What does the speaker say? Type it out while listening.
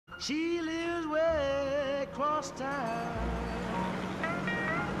She lives way across town.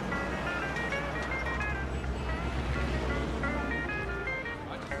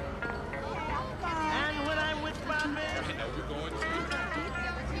 And when I'm with my man, I know we're going to.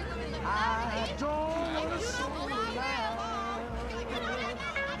 I don't want to soul loud.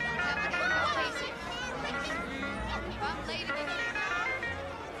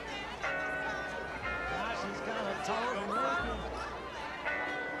 Now she's kind of tall and lanky.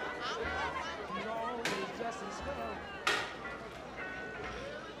 She's always dressed in skull.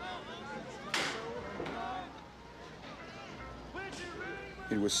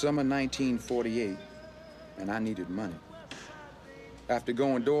 It was summer 1948, and I needed money. After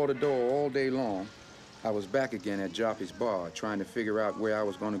going door to door all day long, I was back again at Joppy's bar, trying to figure out where I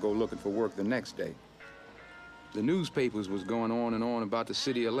was going to go looking for work the next day. The newspapers was going on and on about the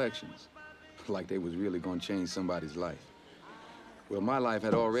city elections, like they was really going to change somebody's life. Well, my life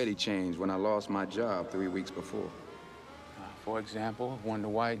had already changed when I lost my job 3 weeks before. For example, one of the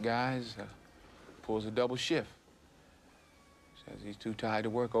white guys pulls a double shift. Says he's too tired to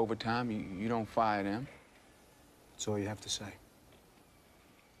work overtime. You don't fire them. That's all you have to say.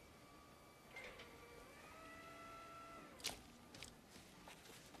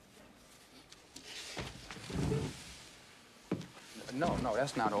 No,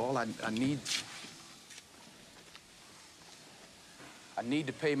 that's not all. I need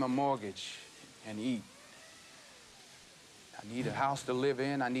to pay my mortgage and eat. I need a house to live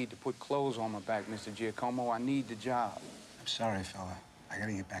in. I need to put clothes on my back, Mr. Giacomo. I need the job. I'm sorry, fella. I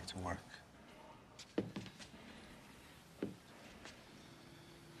gotta get back to work.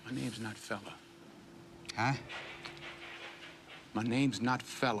 My name's not fella. Huh? My name's not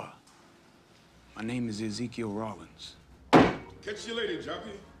fella. My name is Ezekiel Rawlins. Catch you later,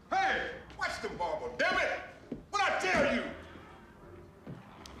 Jockey. Hey, watch the barber, damn it! What I tell you?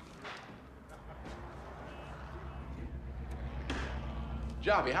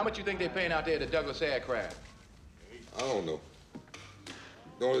 Joppy, how much you think they're paying out there at the Douglas Aircraft? I don't know.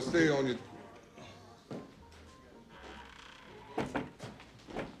 Don't stay on your...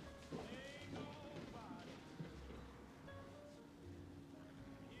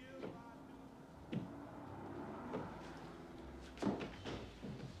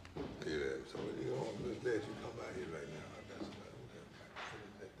 Hey there, somebody, I'm just glad you come by here right now. I got somebody over there.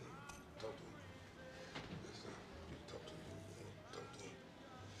 That thing. Talk to him. Yes, sir. Talk to him. Talk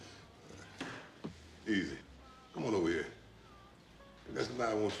to him. Easy. Come on over here. That's the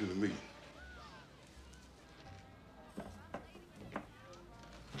guy I want you to meet.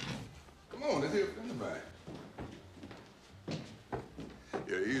 Come on, let's hear from somebody.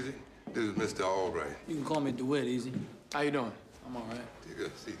 Yeah, Easy. This is Mr. Albright. You can call me DeWitt, Easy. How you doing? I'm all right. Take a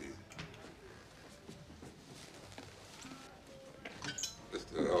seat, Easy.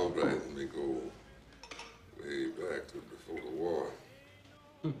 Mr. Albright and me go way back to before the war.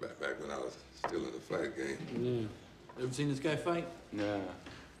 Back when I was still in the fight game. Yeah. Ever seen this guy fight? Nah.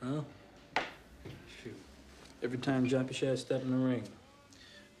 Huh? Shoot. Every time Joppy Shad stepped in the ring,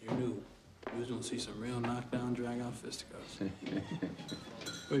 you knew you was gonna see some real knockdown, drag-out fisticuffs.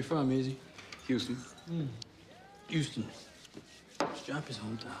 Where you from, Easy? Houston. Houston. It's Joppy's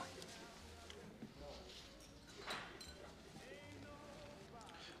hometown.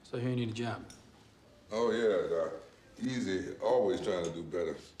 So here you need a job. Oh, yeah, Doc. Easy, always trying to do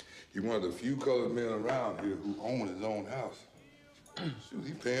better. He's one of the few colored men around here who own his own house. Shoot,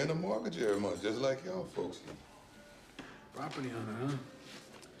 he paying the mortgage every month, just like y'all folks. Property owner, huh?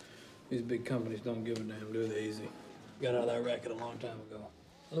 These big companies don't give a damn, do they, Easy? Got out of that racket a long time ago.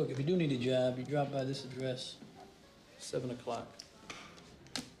 Look, if you do need a job, you drop by this address, 7 o'clock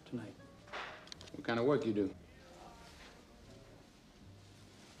tonight. What kind of work you do?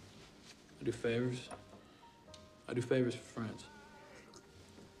 I do favors. I do favors for friends.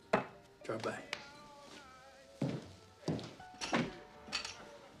 Drop by.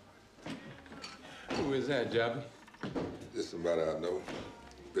 Who is that, Joppy? Just somebody I know.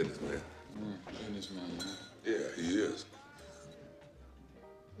 Businessman. Businessman, huh? Yeah, he is.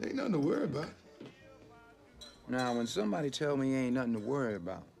 Ain't nothing to worry about. Now, when somebody tell me ain't nothing to worry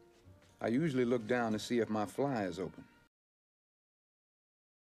about, I usually look down to see if my fly is open.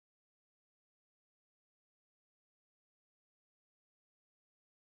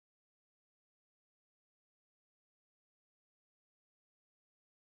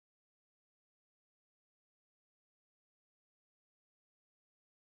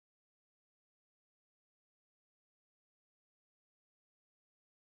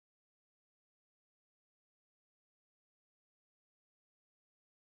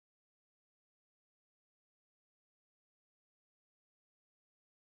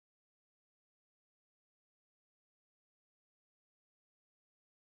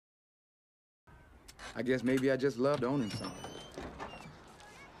 I guess maybe I just loved owning something.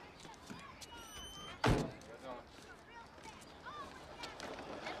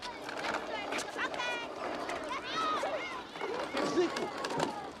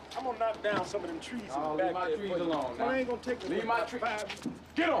 I'm gonna knock down some of them trees in the back. Leave my trees alone. I ain't gonna take Leave my trees.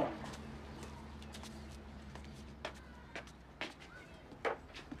 Get on.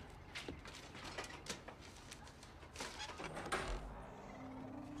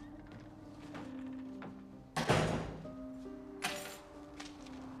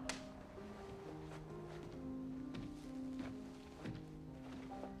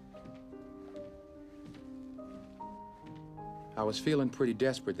 I was feeling pretty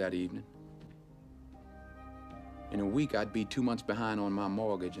desperate that evening. In a week, I'd be 2 months behind on my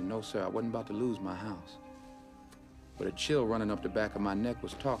mortgage, and no, sir, I wasn't about to lose my house. But a chill running up the back of my neck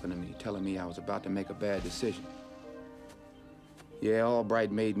was talking to me, telling me I was about to make a bad decision. Yeah,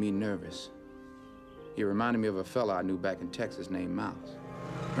 Albright made me nervous. He reminded me of a fella I knew back in Texas named Mouse.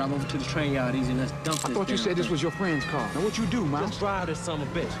 Drive over to the train yard, Easy, and let's dump this. I thought you said this was your friend's car. Now, what you do, Mouse? Just drive this son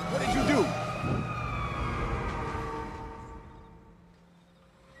of a bitch. What did you do?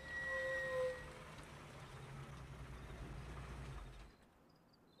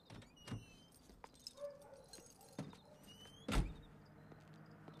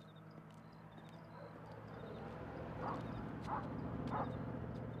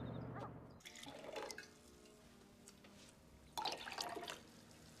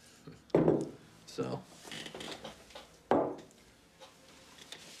 So,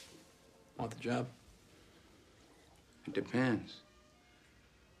 want the job? It depends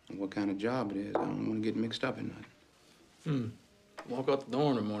on what kind of job it is. I don't want to get mixed up in nothing. Walk out the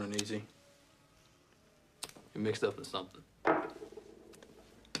door in the morning, Easy. You're mixed up in something.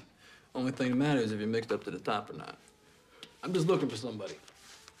 Only thing that matters is if you're mixed up to the top or not. I'm just looking for somebody.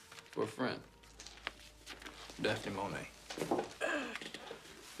 For a friend. Daphne Monet.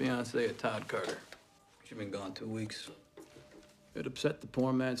 Fiancée of Todd Carter. She's been gone 2 weeks. It upset the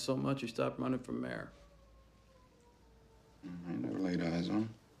poor man so much he stopped running for mayor. I never laid eyes on him.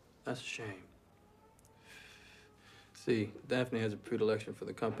 That's a shame. See, Daphne has a predilection for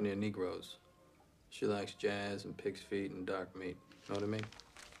the company of Negroes. She likes jazz and pig's feet and dark meat. Know what I mean?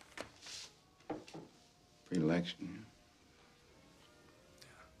 Predilection.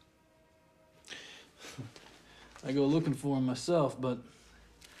 I go looking for him myself, but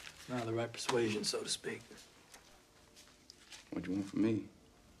not the right persuasion, so to speak. What do you want from me?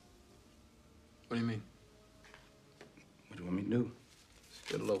 What do you mean? What do you want me to do? Just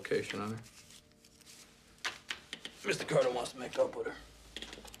get a location on her. Mr. Carter wants to make up with her.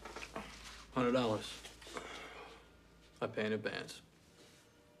 $100. I pay in advance.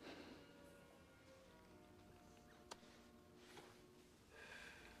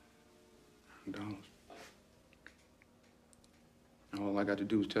 $100. All I got to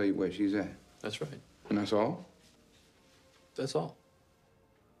do is tell you where she's at. That's right. And that's all? That's all.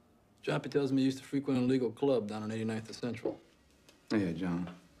 Joppy tells me he used to frequent an illegal club down on 89th and Central. Yeah, John.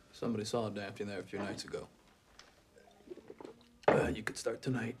 Somebody saw Daphne there a few nights ago. You could start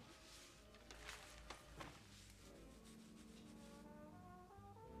tonight.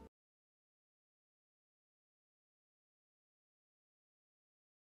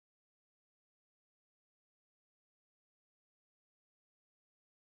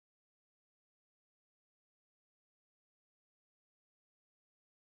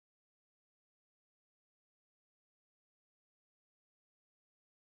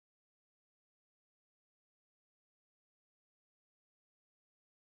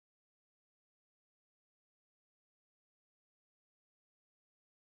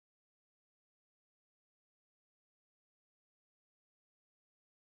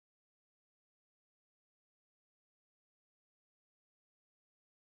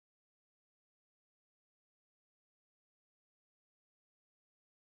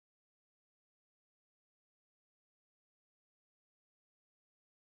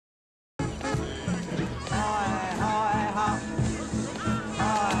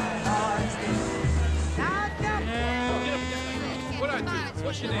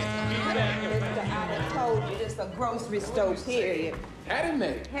 What's your name? Mister, I done told you this a grocery store, period. Hattie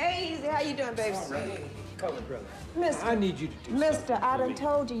Mae. Hey, Easy, how you doing, baby? Color brother. Mister, I need you to do Mister, I done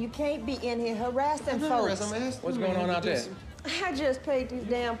told you you can't be in here harassing folks. What's going on out there? I just paid these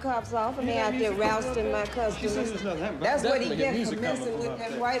damn cops off and they out there rousting my customers. That's what he gets for messing with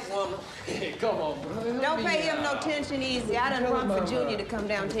that white woman. Hey, come on, brother. Don't pay him no attention easy. I done run for Junior to come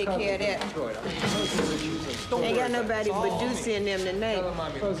down and take care of that. Ain't got nobody but Deucey and them tonight.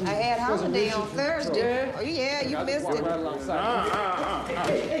 I had holiday on Thursday. Oh, yeah, you missed it.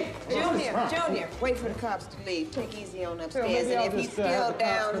 Junior, wait for the cops to leave. Take easy on upstairs. And if he's still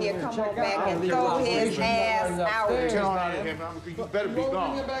down here, come on back and throw his ass out. You better be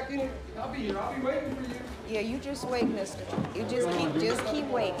gone. I'll be here. I'll be waiting for you. Yeah, you just wait, mister. You just keep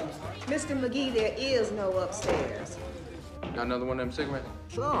waiting. Mr. McGee, there is no upstairs. Got another one of them cigarettes?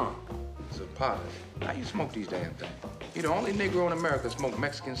 Sure. It's a pot. How you smoke these damn things? You're the only Negro in America smoke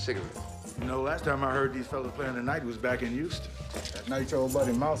Mexican cigarettes. You know, last time I heard these fellas playing the night was back in Houston. That night your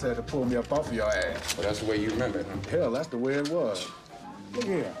buddy Mouse had to pull me up off of your ass. Well, that's the way you remember it, huh? Hell, that's the way it was. Look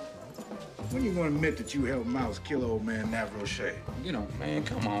here. When you gonna admit that you helped Mouse kill old man Navroche? You know, man,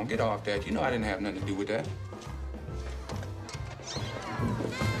 come on, get off that. You know I didn't have nothing to do with that.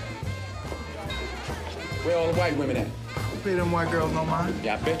 Where all the white women at? You pay them white girls no mind?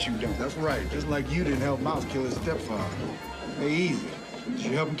 Yeah, I bet you don't. That's right. Just like you didn't help Mouse kill his stepfather. Hey, easy. Did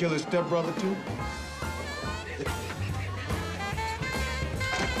you help him kill his stepbrother, too?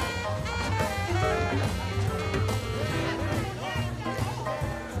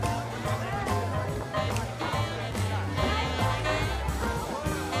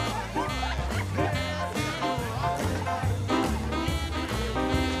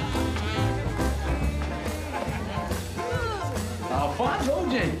 Alfonso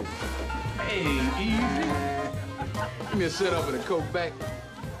Jenkins. Hey, easy. Give me a setup and a Coke back.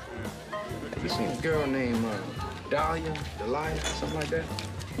 You seen a girl named Dahlia, something like that?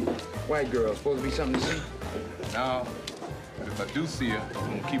 White girl, supposed to be something to see? No, but if I do see her,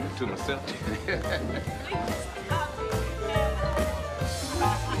 I'm gonna keep it to myself.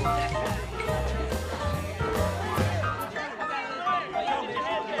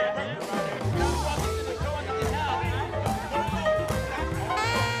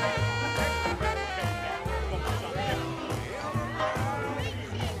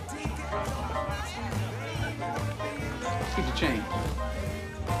 Keep the change.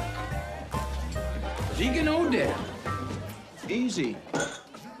 Deacon Odell. Easy.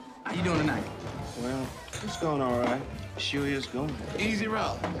 How you doing tonight? Well, it's going all right. Sure is going. Easy,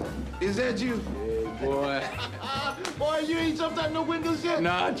 Rob. Is that you? Boy. Boy, you ain't jumped out no windows yet?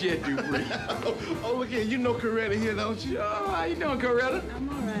 Not yet, Dupree. Oh, look here. You know Coretta here, don't you? Oh, how you doing, Coretta? I'm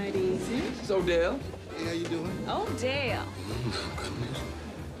all right, Easy. This is Odell. Hey, how you doing? Oh, Dale.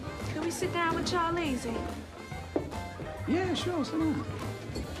 Can we sit down with y'all, Easy? Yeah, sure, sit down.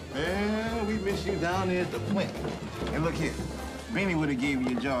 Man, we miss you down there at the plant. And look here, Beanie would have gave you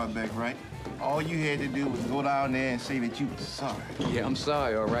your job back, right? All you had to do was go down there and say that you were sorry. Yeah, I'm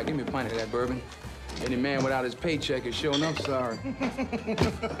sorry, all right. Give me a pint of that bourbon. Any man without his paycheck is sure enough sorry.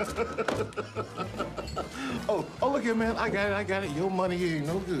 Oh, look here, man. I got it. Your money here ain't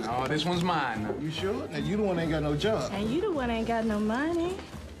no good. Oh, this one's mine now. You sure? Now, you the one that ain't got no job. And you the one ain't got no money.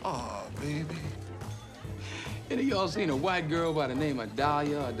 Oh, baby. Any of y'all seen a white girl by the name of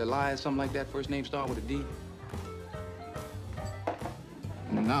Dahlia or Delia, something like that? First name start with a D?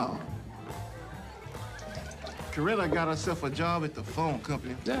 No. Coretta got herself a job at the phone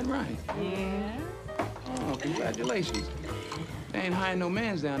company. Is that right? Yeah. Oh, congratulations. They ain't hiring no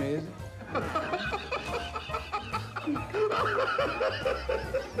mans down there, is it?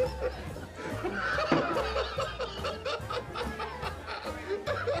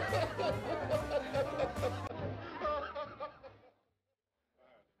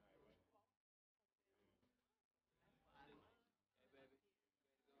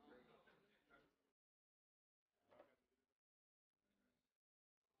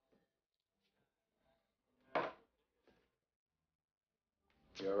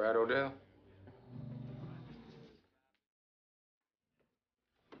 You all right, Odell?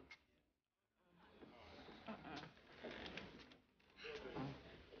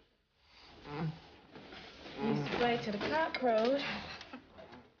 Used to play to the cock crowed.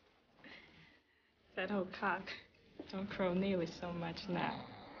 That old cock don't crow nearly so much now.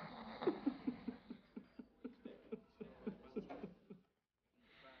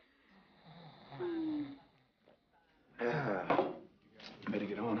 Better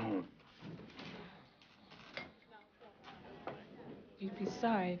get on home. You'd be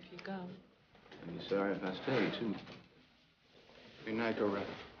sorry if you go. I'd be sorry if I stay, too. Good night, Coretta.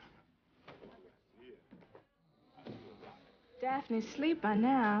 Daphne's asleep by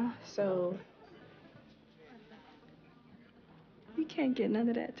now, so you can't get none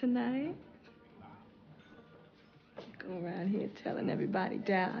of that tonight. Go around here telling everybody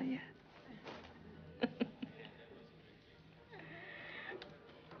Dahlia.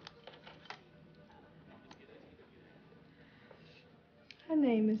 Her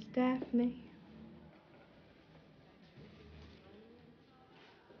name is Daphne.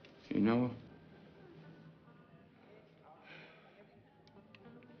 You know her?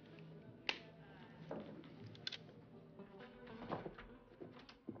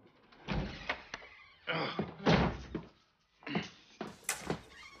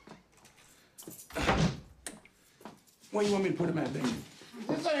 Where you want me to put him at, baby?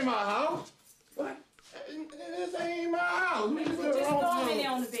 This ain't my house. What? This ain't my house. Just throw him in there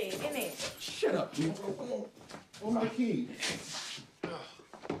on the bed. In there. Shut up, you. Come on. Where's my keys?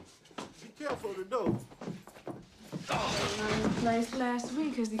 Be careful of the door. He was nice last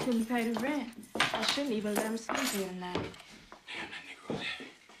week because he couldn't pay the rent. I shouldn't even let him sleep here tonight. Damn, that Negro's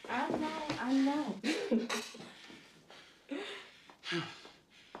heavy. I know.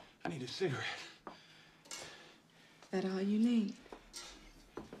 I need a cigarette. That all you need?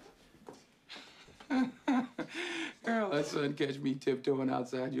 Girl, that son catch me tiptoeing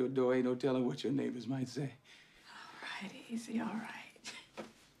outside your door. Ain't no telling what your neighbors might say. All right, easy, all right.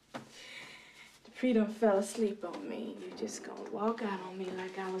 Dupree done fell asleep on me. You just gonna walk out on me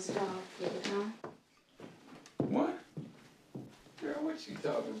like I was dog food, huh? What? Girl, what you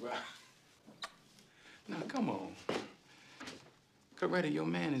talking about? Now, come on. Coretta, your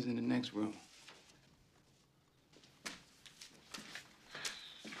man is in the next room.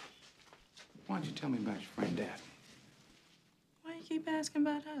 Why don't you tell me about your friend Daphne? Why you keep asking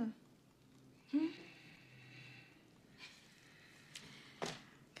about her?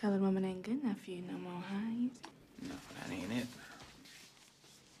 Colored woman ain't good enough for you no more, huh? Easy? No, that ain't it.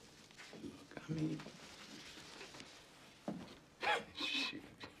 Look, I mean... Shoot.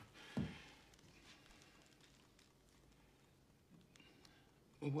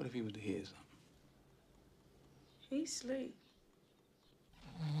 Well, what if he was to hear something? He sleep.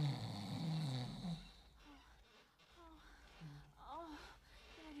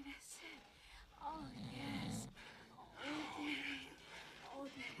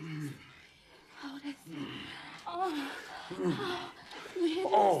 You hit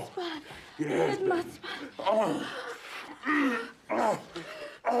my spot. You hit my spot.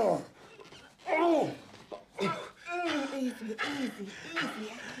 Easy.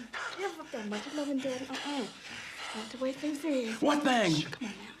 Give up that much. Loving daddy. Not to wait things here. What thing? Come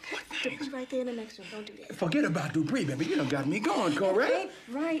on now. Dupree's right there in the next room. Don't do that. Forget about Dupree, baby. You done got me going, Coretta. It ain't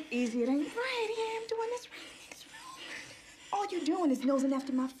right, Easy. It ain't right. Yeah, I'm doing this right. All you're doing is nosing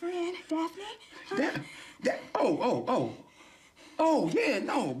after my friend, Daphne. Huh? Oh, yeah,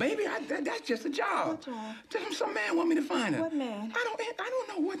 no, baby. That's just a job. What job? Some man want me to find her. What man? I don't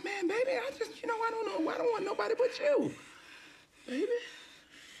know what man, baby. I just, I don't know. I don't want nobody but you, baby.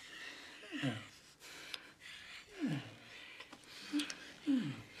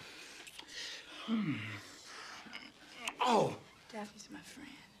 Oh. Daphne's my friend.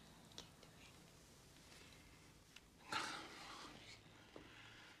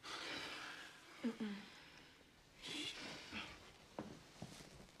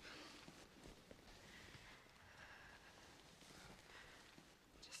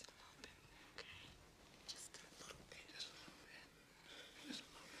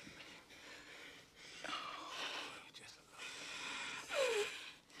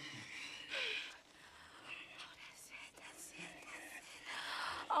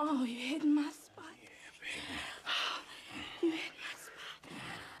 Oh, you're hitting my spot. Yeah, baby. You hit my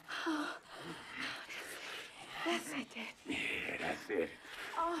spot. Oh, that's it, Dad. Yeah, that's it.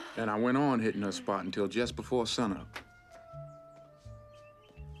 Oh. And I went on hitting her spot until just before sunup.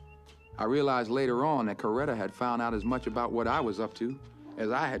 I realized later on that Coretta had found out as much about what I was up to as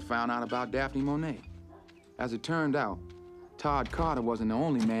I had found out about Daphne Monet. As it turned out, Todd Carter wasn't the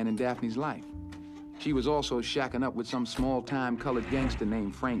only man in Daphne's life. She was also shacking up with some small-time colored gangster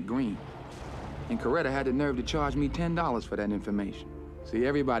named Frank Green. And Coretta had the nerve to charge me $10 for that information. See,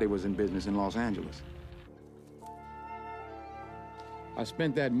 everybody was in business in Los Angeles. I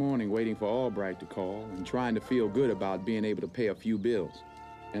spent that morning waiting for Albright to call and trying to feel good about being able to pay a few bills.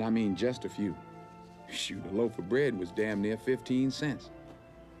 And I mean just a few. Shoot, a loaf of bread was damn near 15 cents.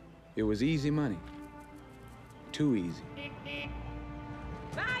 It was easy money. Too easy.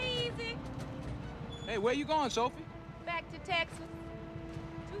 Bye, Easy. Hey, where you going, Sophie? Back to Texas.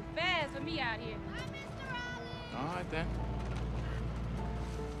 Too fast for me out here. Bye, Mr. Raleigh. All right, then.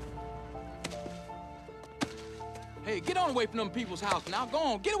 Hey, get on away from them people's house now. Go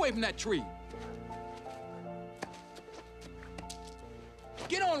on, get away from that tree.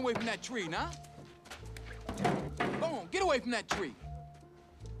 Get on away from that tree now. Go on. Get away from that tree.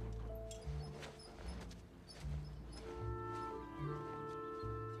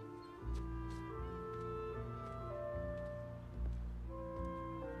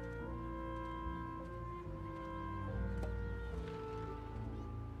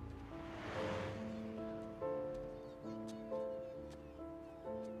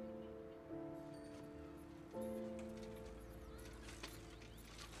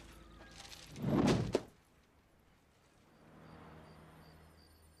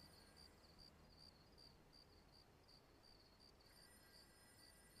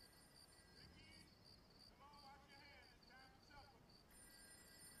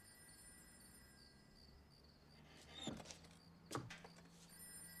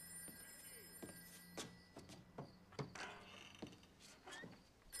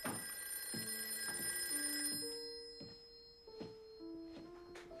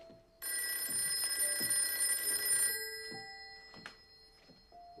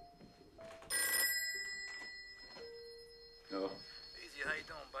 Hello. Easy, how you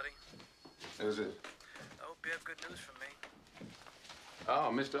doing, buddy? Who's it? I hope you have good news for me.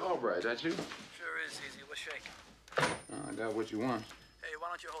 Oh, Mr. Albright, that you? Sure is, Easy. What's shaking? Oh, I got what you want. Hey,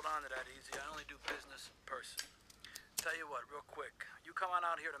 why don't you hold on to that, Easy? I only do business in person. Tell you what, real quick. You come on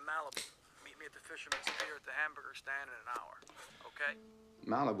out here to Malibu. Meet me at the Fisherman's Pier at the hamburger stand in an hour. Okay?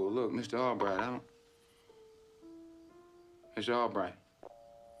 Malibu, look, Mr. Albright, I don't... Mr. Albright.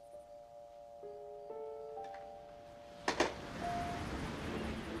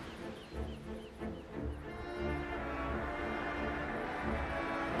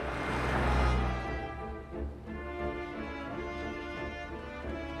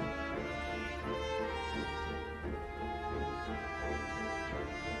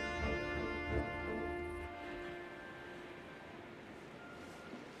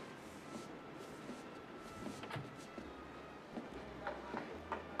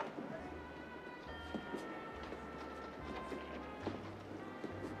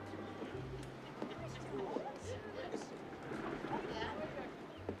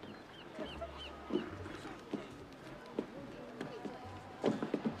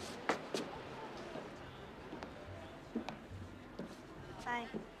 Hi.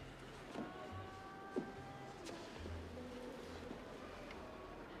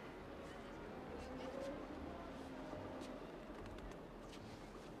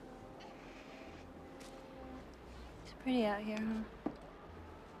 It's pretty out here, huh?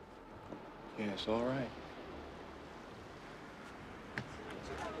 Yeah, it's all right.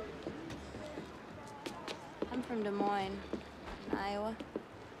 I'm from Des Moines, in Iowa.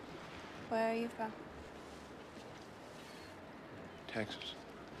 Where are you from? Texas.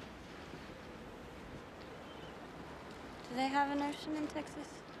 Do they have an ocean in Texas?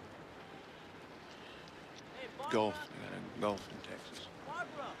 Gulf. They got a Gulf in Texas. Barbara,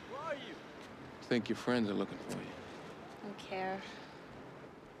 where are you? I think your friends are looking for you. I don't care.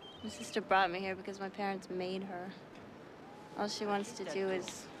 My sister brought me here because my parents made her. All she wants to do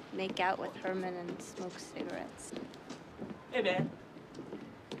is make out with Herman and smoke cigarettes. Hey, man.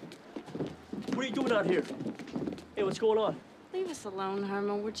 What are you doing out here? Hey, what's going on? Leave us alone,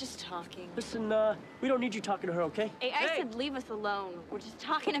 Herman. We're just talking. Listen, we don't need you talking to her, okay? Hey, I said leave us alone. We're just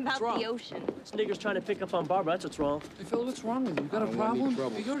talking about the ocean. This nigger's trying to pick up on Barbara. That's what's wrong. Hey, Phil, what's wrong with you? You got a problem?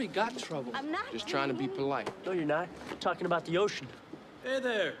 You already got trouble. I'm not. Just trying to be polite. No, you're not. Talking about the ocean. Hey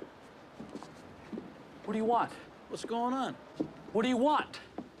there. What do you want? What's going on? What do you want?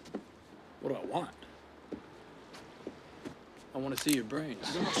 What do I want? I want to see your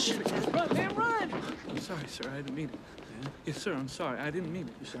brains. Oh, shit. Run, man, run! I'm sorry, sir. I didn't mean it. Yeah? Yes, sir. I'm sorry. I didn't mean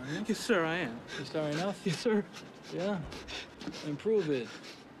it. You sorry enough? Yes, sir. I am. You sorry enough? Yes, sir. Yeah. Then prove it.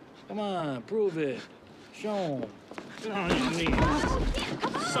 Come on, prove it. Show 'em. Get on your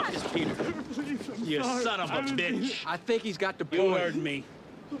knees. Suck this, Peter. You son of a bitch. I think he's got the point. You heard me.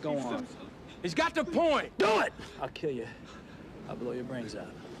 Go on. He's got the point. Do it! I'll kill you. I'll blow your brains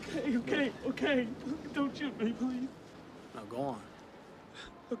out. Okay. Don't shoot me, please. Now go on.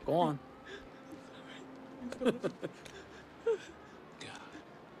 Go on.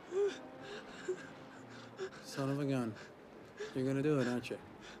 Son of a gun. You're gonna do it, aren't you?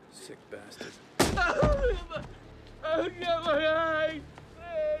 Sick bastard. Oh, get my eyes!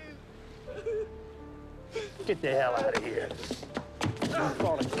 Get the hell out of here. I'm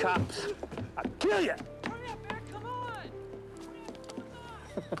calling cops. I'll kill you! Hurry up, man, come on!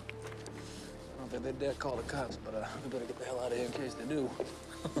 I don't think they dare call the cops, but we better get the hell out of here in case they do.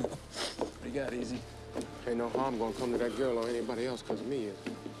 What do you got, Easy? Ain't no harm gonna come to that girl or anybody else because of me.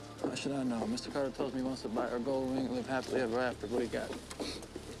 How should I know? Mr. Carter tells me he wants to buy her a gold ring and live happily ever after. What do you got?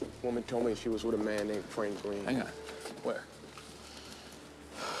 Woman told me she was with a man named Frank Green. Hang on. Where?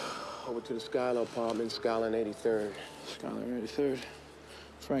 Over to the Schuyler apartment, Schuyler and 83rd. Schuyler, 83rd.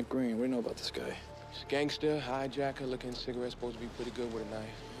 Frank Green, what do you know about this guy? He's a gangster, hijacker, looking cigarette, supposed to be pretty good with a knife.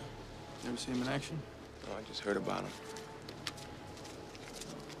 Never seen him in action? No, I just heard about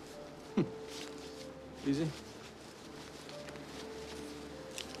him. Easy?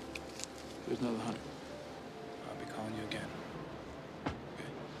 Here's another 100. I'll be calling you again.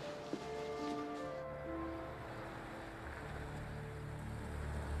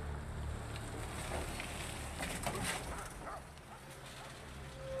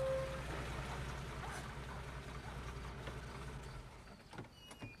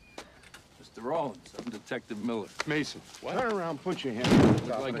 Mr. Rollins, I'm Detective Miller. Mason, What? turn around, put your hand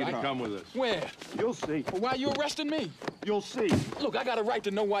I'd like you to come with us. Where? You'll see. Well, why you arresting me? You'll see. Look, I got a right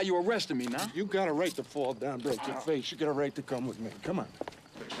to know why you arresting me now. You got a right to fall down, break your face. You got a right to come with me. Come on.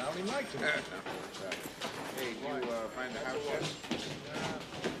 Now he likes it. Hey, did you find the house yet?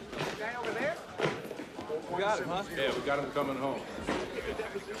 Guy over there? We got him, huh? Yeah, we got him coming home.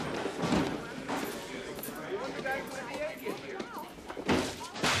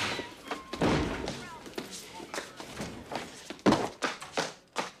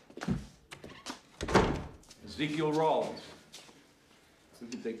 Ezekiel Rollins. We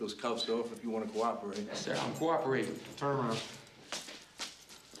can take those cuffs off if you want to cooperate. Yes, sir, I'm cooperating. Turn around.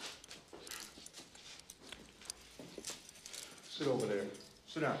 Sit over there.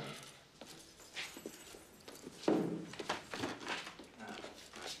 Sit down.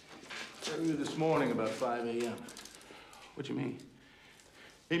 Earlier this morning, about 5 a.m. What you mean?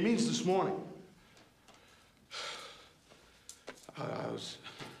 He means this morning.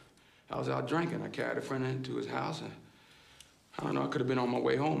 I was out drinking. I carried a friend into his house. I don't know, I could have been on my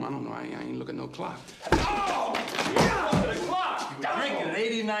way home. I don't know, I ain't looking at no clock. Oh! Yeah! The clock! You were drinking at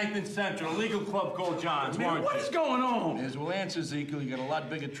 89th and Central, illegal club called John's, weren't you? What is going on? Yes, well, answer, Ezekiel. You got a lot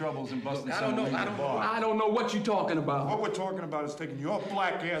bigger troubles than busting Look, I don't someone know, in the bar. I don't know what you're talking about. What we're talking about is taking your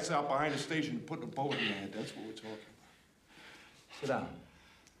black ass out behind the station and putting a bullet in your head. That's what we're talking about. Sit down.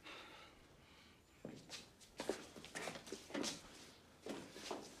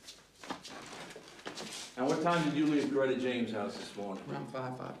 And what time did you leave Coretta James' house this morning? Around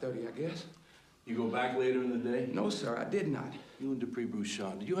 5:30, I guess. You go back later in the day? No, sir, I did not. You and Dupree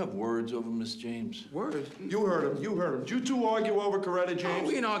Bouchard, did you have words over Miss James? Words? You heard him. You heard him. Did you two argue over Coretta James? No,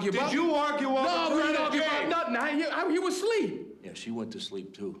 we didn't argue about... Did you argue over Coretta James? No, we didn't argue about nothing. He was asleep. Yeah, she went to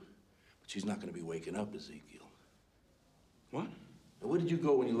sleep too. But she's not going to be waking up, Ezekiel. What? Now, where did you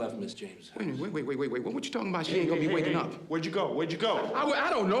go when you left Miss James' house? Wait. What you talking about? She ain't gonna be waking up. Where'd you go? Where'd you go?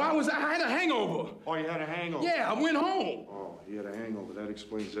 I don't know. I had a hangover. Oh, you had a hangover? Yeah, I went home. Oh, he had a hangover. That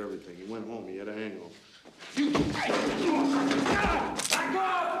explains everything. He went home. He had a hangover. Back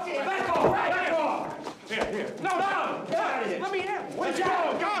off! Back off! Back off! Here. No! Get out of here! Let me in! Where'd you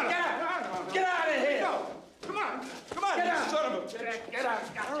go? Get out of here! No. Come on, Get you out! son of a bitch. Get out!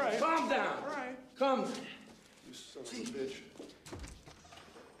 All right. Calm down. All right. Come. You son of a bitch.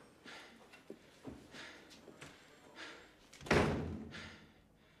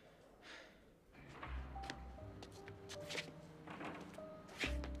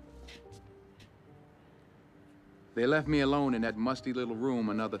 They left me alone in that musty little room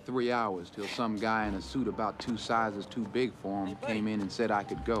another 3 hours till some guy in a suit about 2 sizes too big for him came in and said I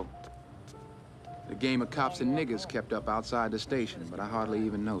could go. The game of cops and niggers kept up outside the station, but I hardly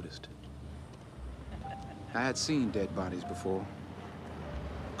even noticed. I had seen dead bodies before.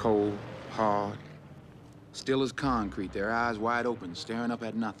 Cold, hard, still as concrete, their eyes wide open, staring up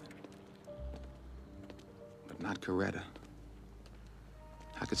at nothing. But not Coretta.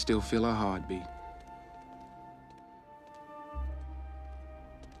 I could still feel her heartbeat.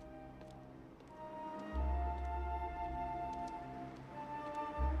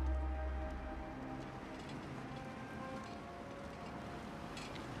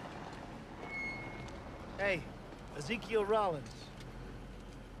 Hey, Ezekiel Rollins.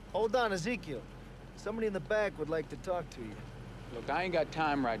 Hold on, Ezekiel. Somebody in the back would like to talk to you. Look, I ain't got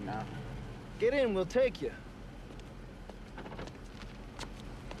time right now. Get in, we'll take you.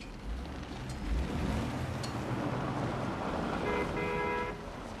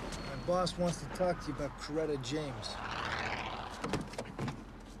 My boss wants to talk to you about Coretta James.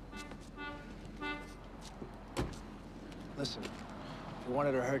 Listen, if he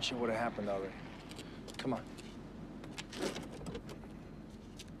wanted to hurt you, it would have happened already. Come on.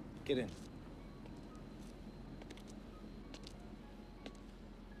 Get in.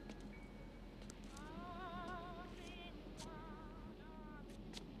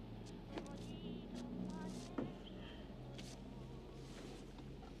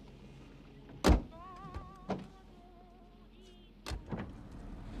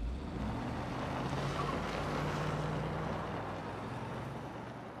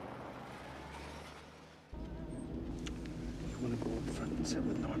 Sit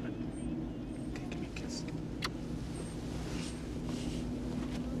with Norman. Okay, give me a kiss.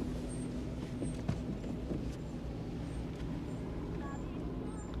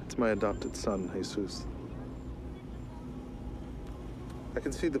 It's my adopted son, Jesus. I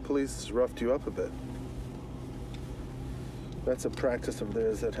can see the police roughed you up a bit. That's a practice of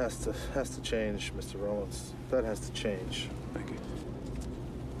theirs that has to change, Mr. Rollins. That has to change. Thank you.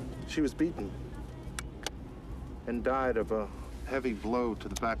 She was beaten and died of a heavy blow to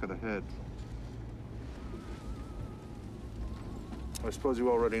the back of the head. I suppose you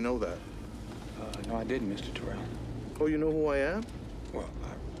already know that. No, I didn't, Mr. Terrell. Oh, you know who I am? Well, I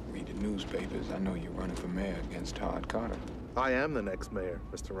read the newspapers. I know you're running for mayor against Todd Carter. I am the next mayor,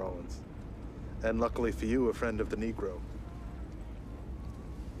 Mr. Rollins. And luckily for you, a friend of the Negro.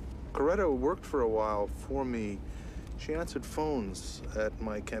 Coretta worked for a while for me. She answered phones at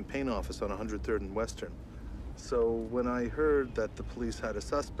my campaign office on 103rd and Western. So when I heard that the police had a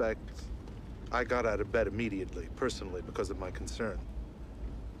suspect, I got out of bed immediately, personally, because of my concern.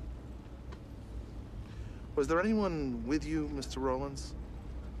 Was there anyone with you, Mr. Rollins?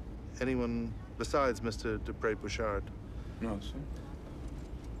 Anyone besides Mr. Dupré-Bouchard? No, sir.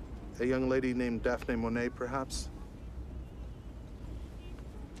 A young lady named Daphne Monet, perhaps?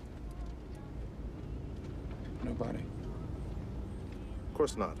 Nobody. Of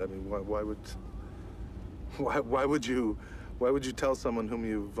course not. I mean, why would you tell someone whom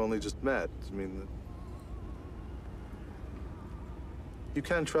you've only just met? I mean, you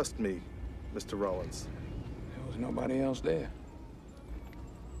can trust me, Mr. Rollins. There was nobody else there.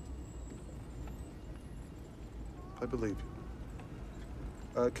 I believe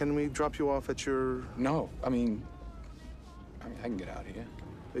you. Can we drop you off at your... No, I mean, I can get out of here.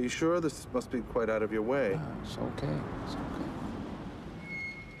 Are you sure? This must be quite out of your way. It's okay. It's okay.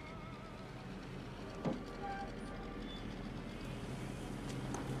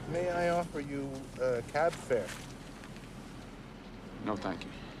 May I offer you a cab fare? No, thank you.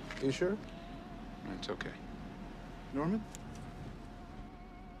 You sure? It's okay. Norman?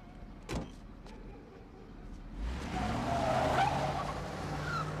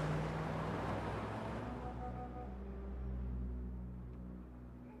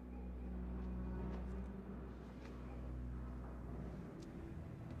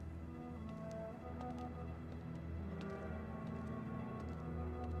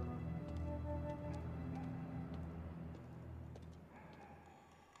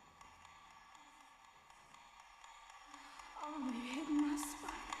 Oh, you hit my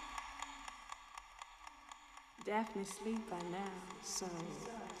spot. Daphne's asleep by now, so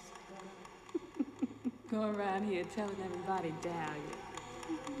go around here telling everybody Dahlia.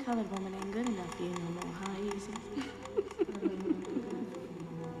 Colored woman ain't good enough for you no more, huh, Easy?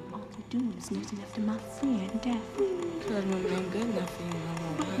 All you're doing is nosing after my friend, Daphne. Colored woman ain't good enough for you no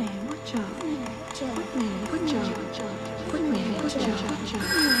more. What man, what job? What man, what job? What man, what job?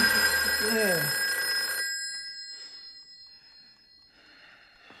 Yeah.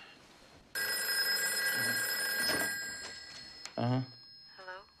 Uh-huh.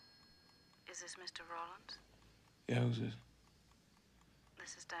 Hello? Is this Mr. Rollins? Yeah, who's this?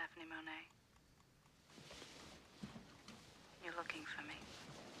 This is Daphne Monet. You're looking for me.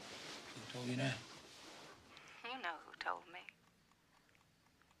 Who told you that? You know who told me.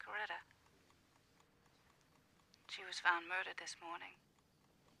 Coretta. She was found murdered this morning.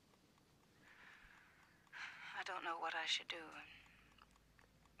 I don't know what I should do.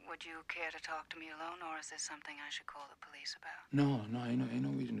 Would you care to talk to me alone, or is this something I should call the police about? No, ain't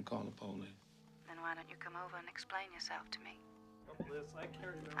no reason to call the police. Then why don't you come over and explain yourself to me?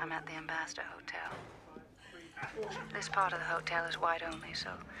 I'm at the Ambassador Hotel. This part of the hotel is white only,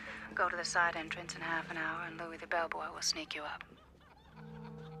 so go to the side entrance in half an hour and Louis the bellboy will sneak you up.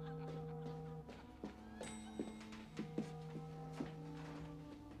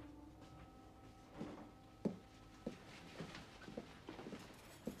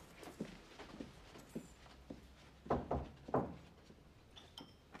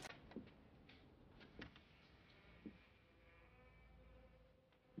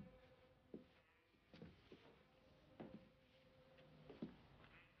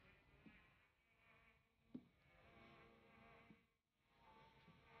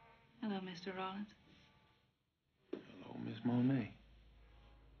 Hello, Mr. Rollins. Hello, Miss Monet.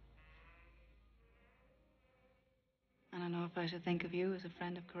 I don't know if I should think of you as a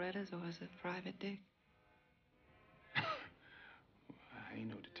friend of Coretta's or as a private dick. I ain't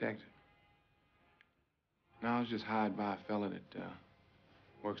no detective. No, I was just hired by a fella that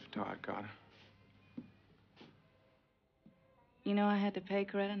works for Todd Carter. You know I had to pay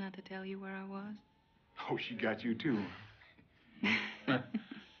Coretta not to tell you where I was? Oh, she got you too. Yeah.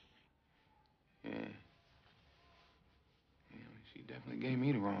 She definitely gave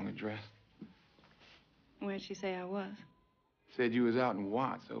me the wrong address. Where'd she say I was? Said you was out in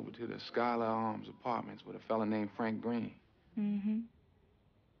Watts over to the Skylar Arms Apartments with a fella named Frank Green. Mm-hmm.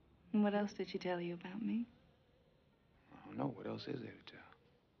 And what else did she tell you about me? I don't know. What else is there to tell?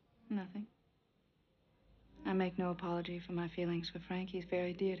 Nothing. I make no apology for my feelings for Frank. He's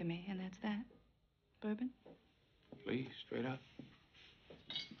very dear to me, and that's that. Bourbon? Please, straight up.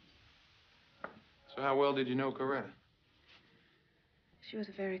 So how well did you know Coretta? She was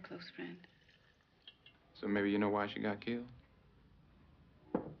a very close friend. So maybe you know why she got killed?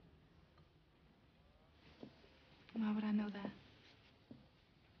 Why would I know that?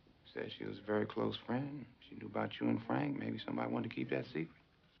 Said she was a very close friend. She knew about you and Frank. Maybe somebody wanted to keep that secret.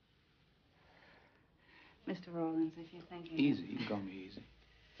 Mr. Rawlins, if you're thinking... Easy. You can call me Easy.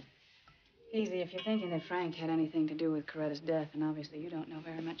 Easy, if you're thinking that Frank had anything to do with Coretta's death, and obviously you don't know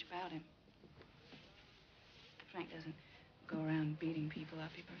very much about him. Frank doesn't go around beating people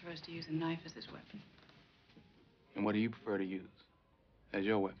up. He prefers to use a knife as his weapon. And what do you prefer to use as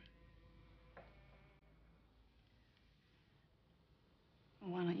your weapon?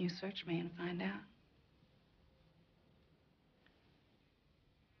 Well, why don't you search me and find out?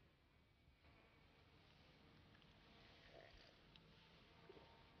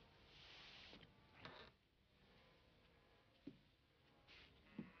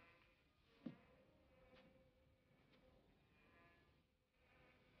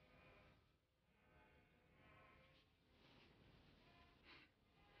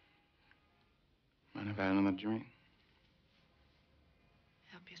 Mind if I have another drink?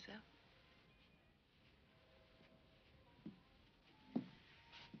 Help yourself.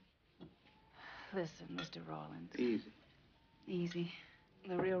 Listen, Mr. Rawlins. Easy. Easy.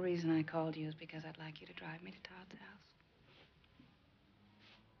 The real reason I called you is because I'd like you to drive me to Todd's house.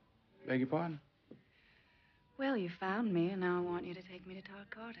 Beg your pardon? Well, you found me, and now I want you to take me to Todd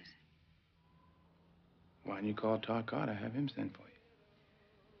Carter's. Why didn't you call Todd Carter? Have him send for you.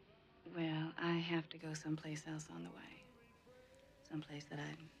 Well, I have to go someplace else on the way. Someplace that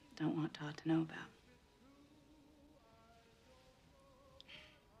I don't want Todd to know about.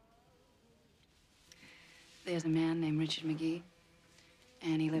 There's a man named Richard McGee,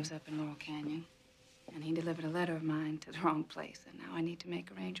 and he lives up in Laurel Canyon. And he delivered a letter of mine to the wrong place, and now I need to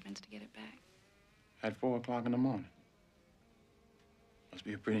make arrangements to get it back. At 4 o'clock in the morning. Must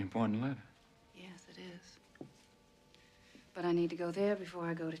be a pretty important letter. Yes, it is. But I need to go there before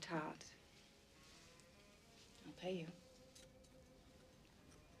I go to Todd's. I'll pay you.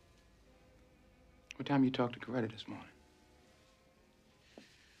 What time you talked to Coretta this morning?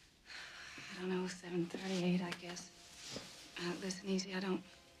 I don't know, 7:38, I guess. Listen, Easy, I don't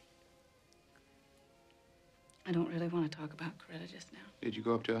really want to talk about Coretta just now. Did you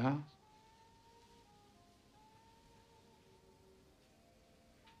go up to her house?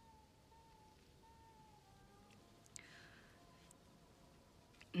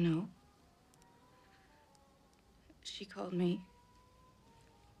 No. She called me.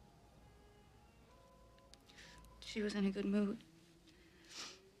 She was in a good mood.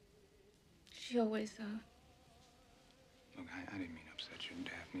 She always, Look, I didn't mean to upset you,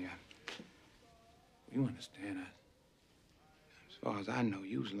 Daphne. You understand, as far as I know,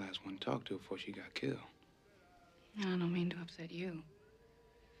 you was the last one to talk to her before she got killed. I don't mean to upset you.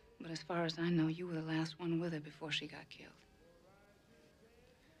 But as far as I know, you were the last one with her before she got killed.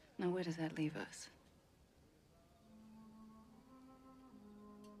 Now, where does that leave us?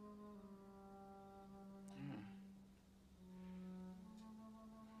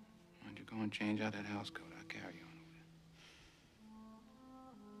 Why don't you go and change out that house coat? I'll carry you on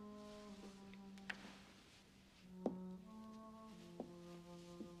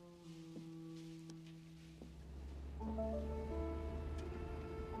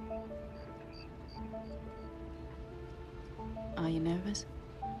Are you nervous?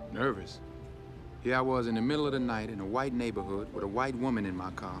 Nervous? Here I was in the middle of the night in a white neighborhood with a white woman in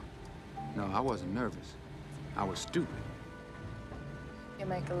my car. No, I wasn't nervous. I was stupid. You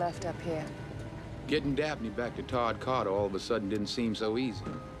make a left up here. Getting Daphne back to Todd Carter all of a sudden didn't seem so easy.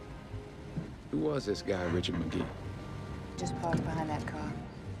 Who was this guy, Richard McGee? Just park behind that car.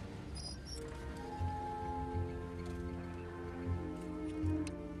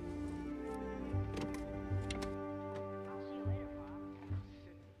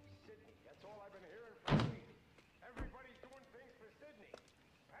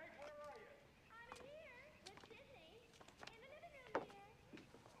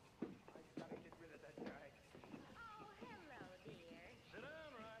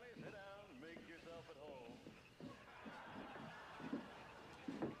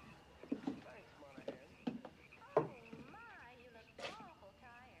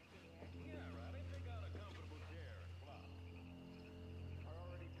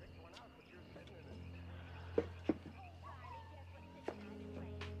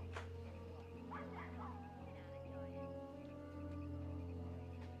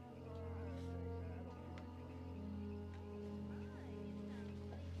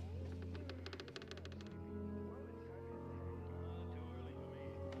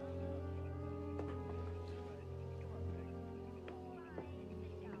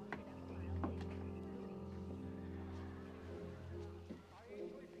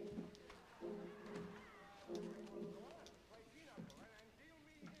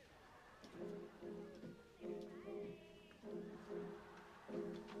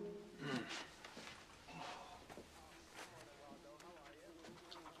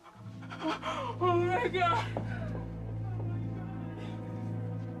 God.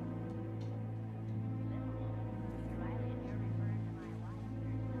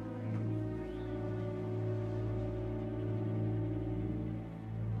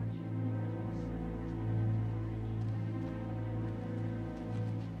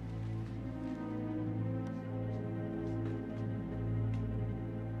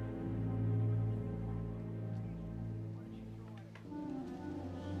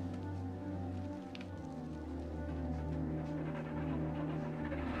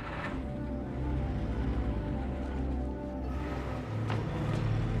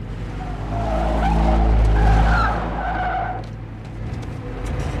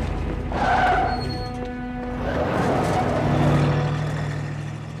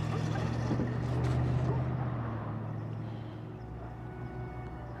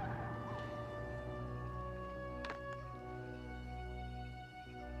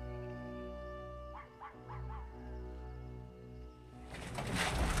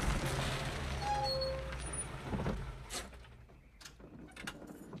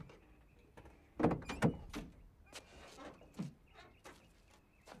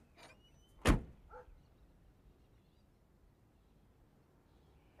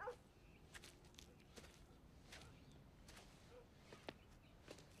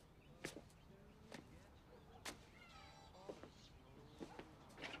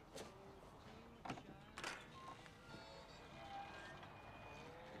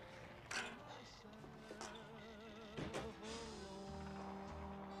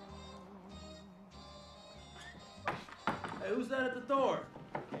 Hey, who's that at the door?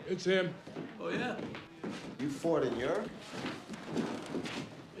 It's him. Oh, yeah? You fought in Europe?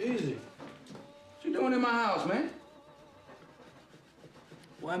 Easy. What you doing in my house, man?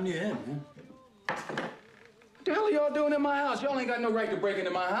 What happened to your head, man? What the hell are y'all doing in my house? Y'all ain't got no right to break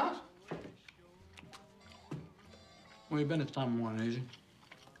into my house. Where you been at the time of morning, Easy?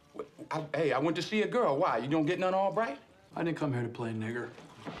 Hey, I went to see a girl. Why? You don't get none all bright? I didn't come here to play nigger.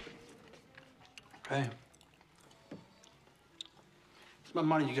 Okay? It's my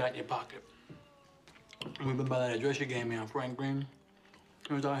money you got in your pocket. We've been by that address you gave me on Frank Green.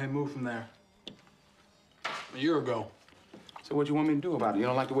 Turns out he moved from there a year ago. So what you want me to do about it? You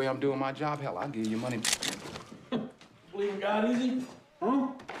don't like the way I'm doing my job? Hell, I'll give you money. Believe in God, Easy? Huh?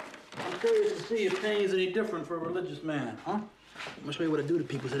 I'm curious to see if pain's any different for a religious man, huh? I'm gonna show you what I do to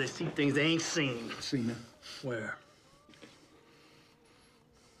people so they see things they ain't seen. Seen her? Where?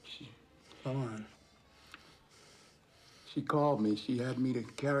 Come on. She called me. She had me to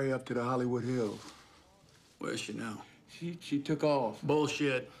carry her up to the Hollywood Hills. Where is she now? She took off.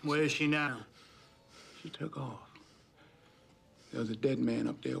 Bullshit. Where is she now? She took off. There was a dead man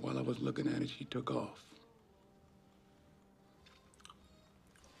up there. While I was looking at it, she took off.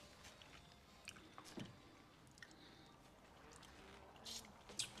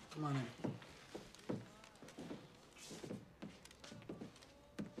 Come on in.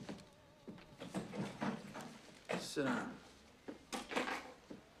 Sit down.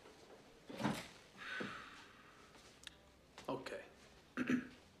 Okay.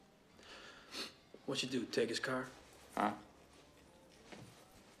 What you do, take his car? Huh?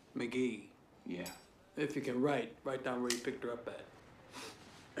 McGee. Yeah. If you can write down where you picked her up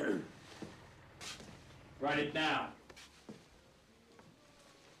at. Write it down.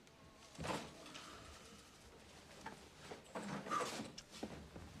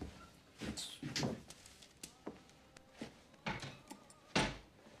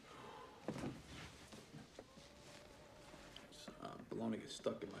 Bologna gets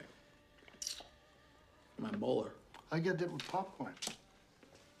stuck in my molar. I get that with popcorn.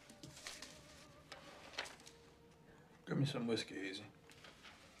 Give me some whiskey, Easy.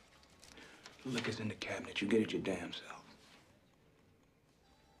 The liquor's in the cabinet. You get it your damn self.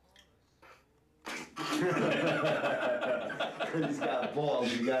 He's got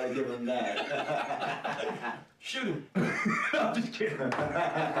balls. You gotta give him that. Shoot him. I'm just kidding.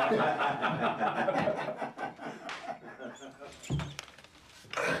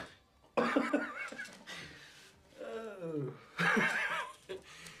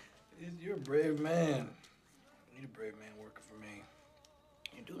 You're a brave man. You need a brave man working for me.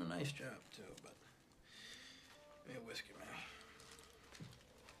 You're doing a nice job, too, but... Give me a whiskey, man.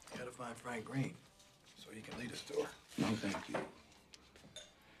 You gotta find Frank Green so he can lead us to her. No, thank you.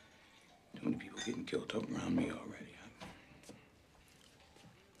 Too many people getting killed up around me already.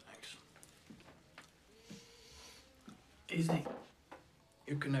 Thanks. Easy.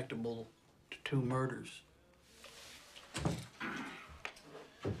 You're connectable to 2 murders.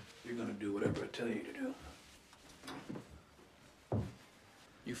 You're gonna do whatever I tell you to do.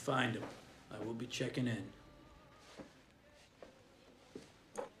 You find him. I will be checking in.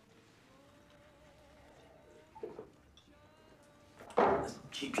 That's some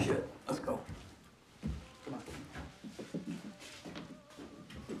cheap shit. Let's go. Come on.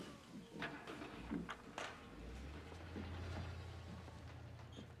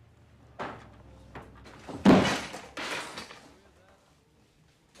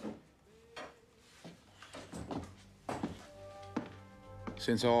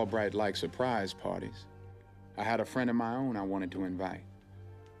 Since Albright liked surprise parties, I had a friend of my own I wanted to invite.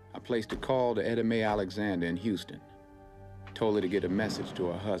 I placed a call to Etta Mae Alexander in Houston. Told her to get a message to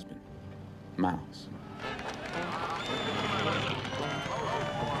her husband, Mouse.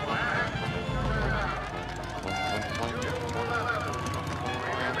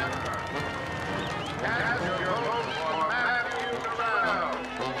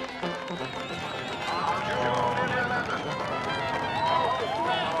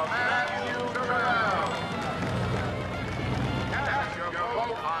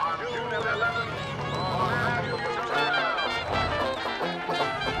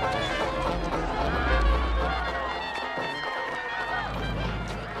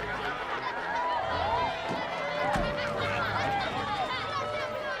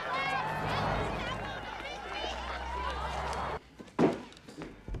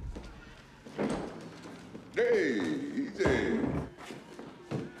 Hey, easy.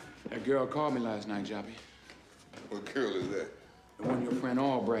 That girl called me last night, Joppy. What girl is that? The one your friend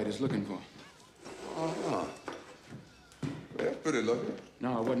Albright is looking for. Uh-huh. That's pretty lucky.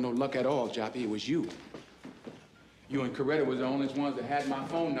 No, it wasn't no luck at all, Joppy. It was you. You and Coretta was the only ones that had my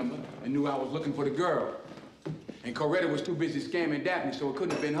phone number and knew I was looking for the girl. And Coretta was too busy scamming Daphne, so it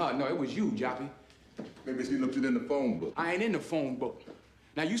couldn't have been her. No, it was you, Joppy. Maybe she looked it in the phone book. I ain't in the phone book.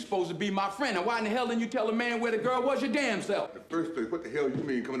 Now, you supposed to be my friend. Now, why in the hell didn't you tell a man where the girl was your damn self? In the first place, what the hell you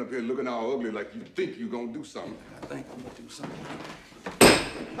mean coming up here looking all ugly like you think you gonna do something? I think I'm gonna do something.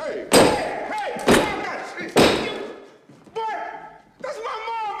 Hey! Hey! Hey! Boy! That's my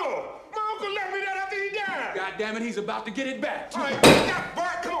marble! My uncle left me that after he died! God damn it, he's about to get it back, too. All right,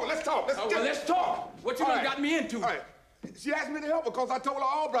 Bart, come on, let's talk. Let's talk. What you done got me into? All right. She asked me to help her because I told her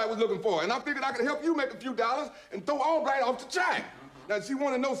Albright was looking for her, and I figured I could help you make a few dollars and throw Albright off the track. Now, she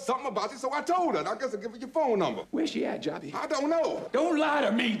wanted to know something about you, so I told her. I guess I'll give her your phone number. Where's she at, Joppy? I don't know. Don't lie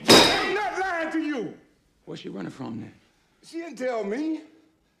to me. I'm not lying to you. Where's she running from, then? She didn't tell me.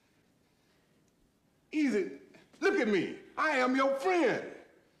 Easy. Look at me. I am your friend.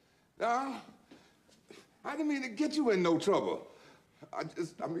 Now, I didn't mean to get you in no trouble.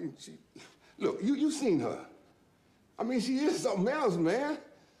 She... Look, you seen her. I mean, she is something else, man.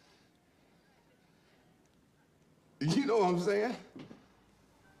 You know what I'm saying?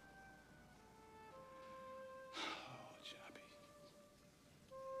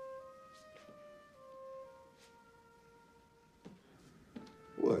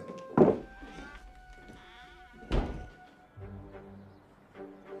 What?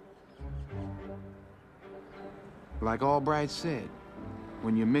 Like Albright said,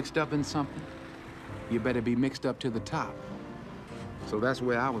 when you're mixed up in something, you better be mixed up to the top. So that's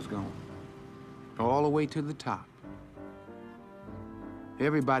where I was going. All the way to the top.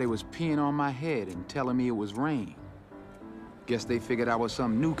 Everybody was peeing on my head and telling me it was rain. Guess they figured I was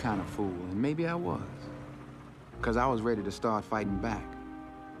some new kind of fool, and maybe I was. 'Cause I was ready to start fighting back.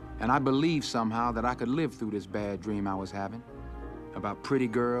 And I believed somehow that I could live through this bad dream I was having about pretty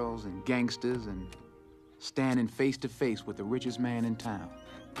girls and gangsters and standing face to face with the richest man in town.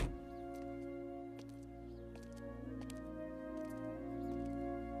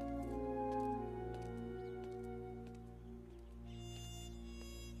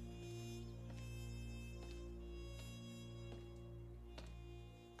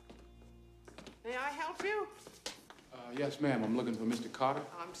 May I help you? Yes, ma'am. I'm looking for Mr. Carter.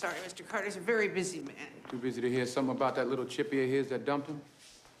 Oh, I'm sorry, Mr. Carter's a very busy man. Too busy to hear something about that little chippy of his that dumped him?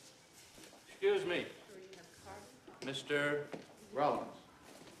 Excuse me. Mr. Rollins.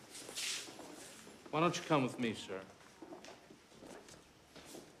 Why don't you come with me, sir?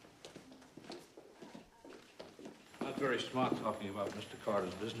 Not very smart talking about Mr.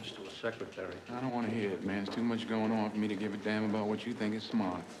 Carter's business to a secretary. I don't want to hear it, man. There's too much going on for me to give a damn about what you think is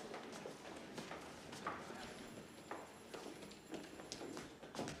smart.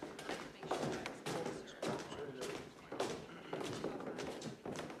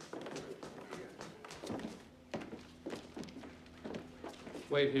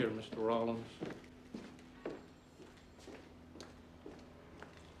 Wait here, Mr. Rollins.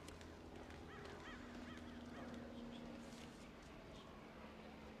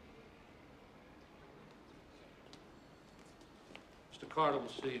 Mr. Carter will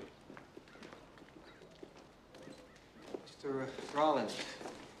see you. Mr. Rollins,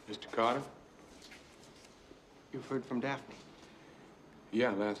 Mr. Carter? you've heard from Daphne.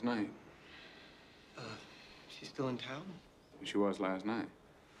 Yeah, last night. She's still in town? She was last night.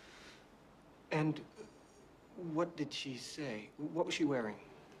 And what did she say? What was she wearing?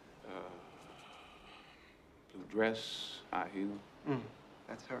 Blue dress, high heel.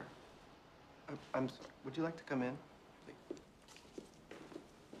 That's her. I'm sorry. Would you like to come in?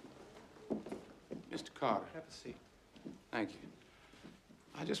 Mr. Carter. Have a seat. Thank you.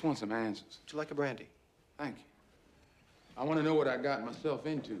 I just want some answers. Would you like a brandy? Thank you. I want to know what I got myself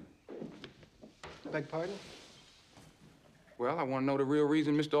into. Beg pardon? Well, I want to know the real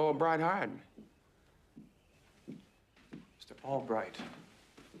reason Mr. Albright hired me. Mr. Albright.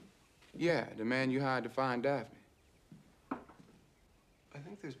 Yeah, the man you hired to find Daphne. I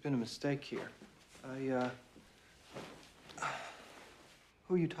think there's been a mistake here.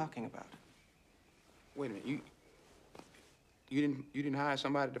 Who are you talking about? Wait a minute, you didn't hire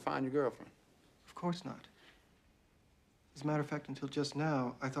somebody to find your girlfriend? Of course not. As a matter of fact, until just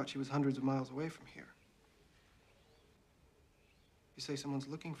now, I thought she was hundreds of miles away from here. You say someone's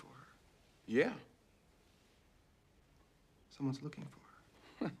looking for her? Yeah. Someone's looking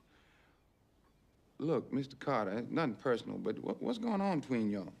for her. Look, Mr. Carter, it's nothing personal, but what's going on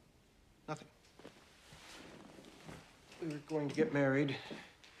between y'all? Nothing. We were going to get married,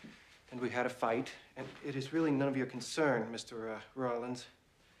 and we had a fight, and it is really none of your concern, Mr. Rollins.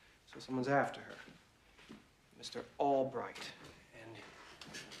 So someone's after her. Mr. Albright. And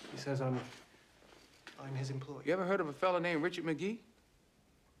he says I'm his employee. You ever heard of a fella named Richard McGee?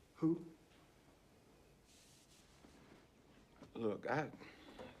 Who? Look,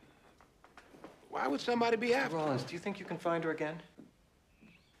 why would somebody be after her? Rollins, do you think you can find her again?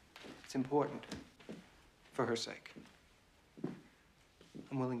 It's important. For her sake.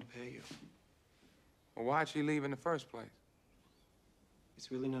 I'm willing to pay you. Well, why'd she leave in the first place?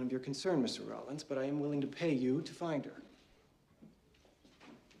 It's really none of your concern, Mr. Rollins, but I am willing to pay you to find her.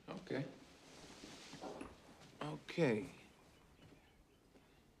 Okay. Okay.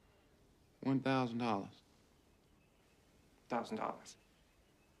 $1,000. $1,000.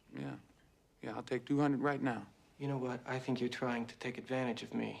 Yeah. Yeah, I'll take 200 right now. You know what? I think you're trying to take advantage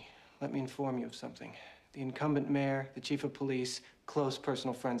of me. Let me inform you of something. The incumbent mayor, the chief of police, close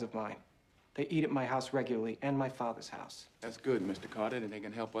personal friends of mine. They eat at my house regularly, and my father's house. That's good, Mr. Carter, and they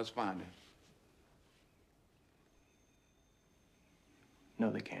can help us find her.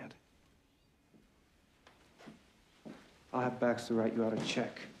 No, they can't. I'll have Baxter write you out a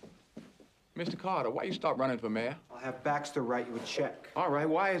check. Mr. Carter, why you stop running for mayor? I'll have Baxter write you a check. All right,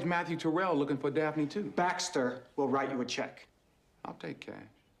 why is Matthew Terrell looking for Daphne, too? Baxter will write you a check. I'll take cash.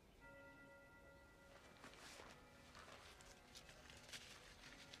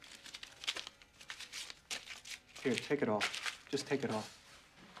 Here, take it all. Just take it all.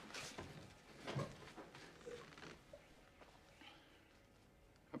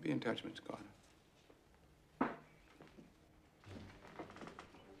 I'll be in touch, Mr. Carter.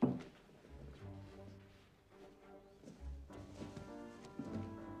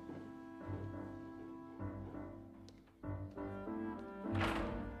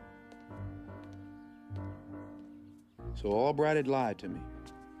 So Albright had lied to me.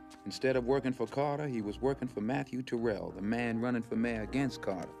 Instead of working for Carter, he was working for Matthew Terrell, the man running for mayor against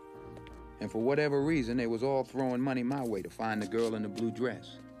Carter. And for whatever reason, they was all throwing money my way to find the girl in the blue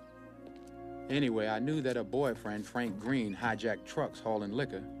dress. Anyway, I knew that her boyfriend, Frank Green, hijacked trucks hauling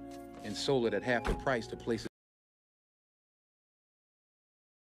liquor and sold it at half the price to places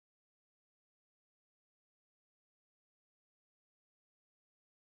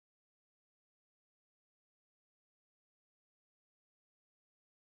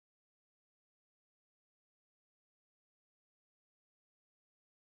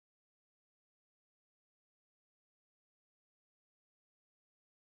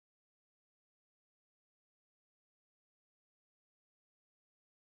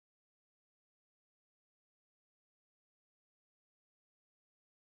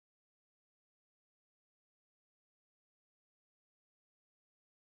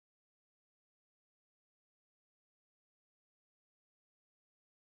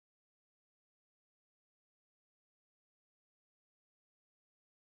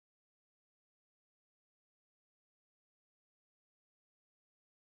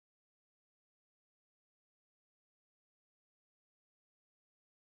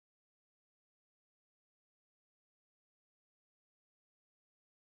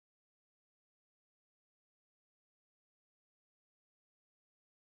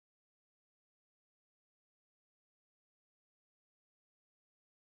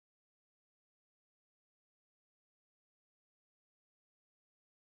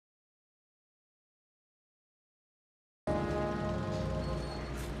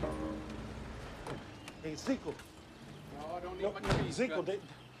Hey, Ezekiel. No, don't need No, much no, peace, Ezekiel, Gus.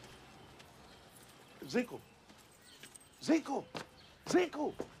 Ezekiel. Ezekiel.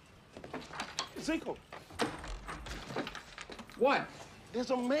 Ezekiel. Ezekiel. What?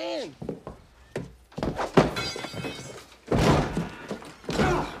 There's a man.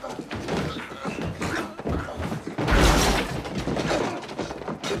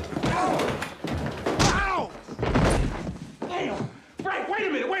 Ow! Damn! Frank, wait a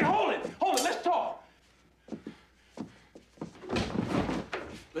minute. Wait, hold it. Hold it. Let's talk.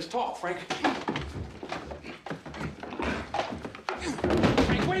 Let's talk, Frank.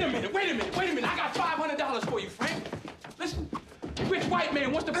 Frank, wait a minute. Wait a minute. Wait a minute. I got $500 for you, Frank. Listen, a rich white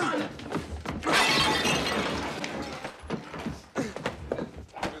man wants to find...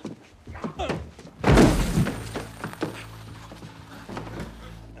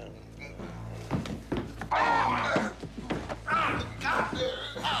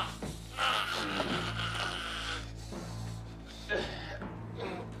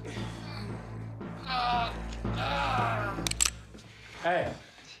 Hey.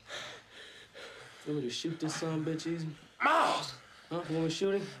 You want me to shoot this son of a bitch easy? Miles! Huh? You want me to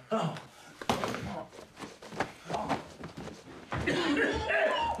shoot him? Oh.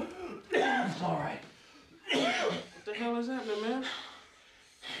 It's all right. What the hell is happening, man?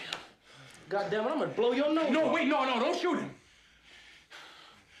 God damn it, I'm gonna blow your nose. No, wait, no, don't shoot him.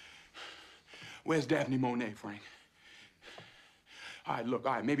 Where's Daphne Monet, Frank? All right, look,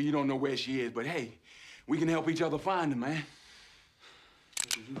 all right, maybe you don't know where she is, but hey, we can help each other find her, man.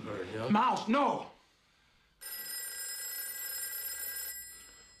 You heard him. Mouse, no!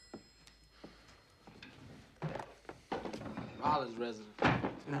 Rollins resident.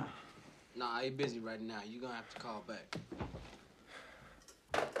 No. Nah, he busy right now. You gonna have to call back.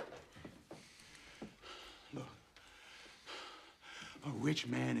 Look, a rich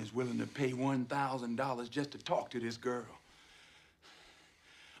man is willing to pay $1,000 just to talk to this girl.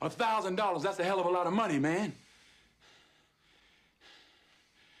 $1,000, that's a hell of a lot of money, man.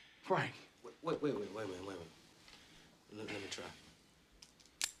 Frank. Wait a minute. Let me try.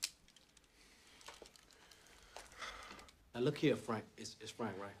 Now look here, Frank. It's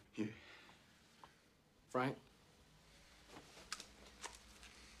Frank, right? Yeah. Frank?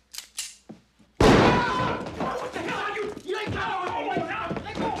 What the hell are you? You ain't got over me now.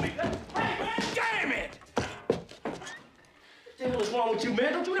 Let go of me. Hey, man, damn it! What the hell is wrong with you,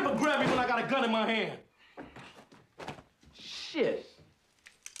 man? Don't you ever grab me when I got a gun in my hand. Shit.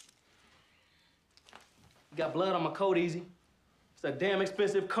 You got blood on my coat, Easy. It's a damn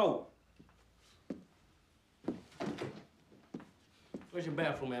expensive coat. Where's your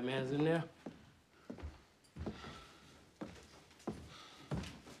bathroom at, man? Is it in there?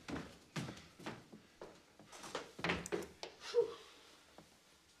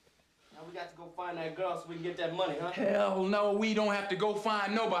 Now we got to go find that girl so we can get that money, huh? Hell no, we don't have to go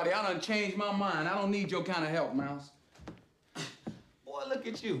find nobody. I done changed my mind. I don't need your kind of help, Mouse. Boy, look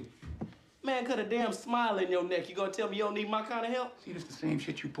at you. Man, cut a damn smile in your neck. You gonna tell me you don't need my kind of help? See, this the same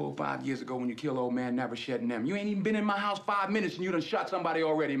shit you pulled 5 years ago when you killed old man Nevershett and them. You ain't even been in my house 5 minutes and you done shot somebody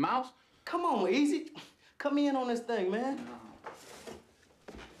already, Mouse. Come on, Easy. Come in on this thing, man.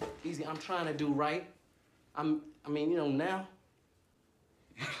 Easy, I'm trying to do right. I mean, you know, now.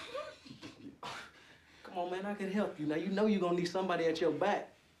 Come on, man, I can help you. Now, you know you're gonna need somebody at your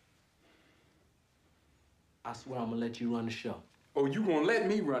back. I swear I'm gonna let you run the show. Oh, you gonna let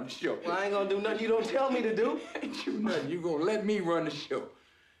me run the show? Well, I ain't gonna do nothing you don't tell me to do. Ain't you nothing. You gonna let me run the show.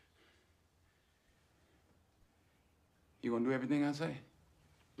 You gonna do everything I say?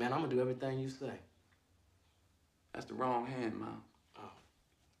 Man, I'm gonna do everything you say. That's the wrong hand, Mom. Oh.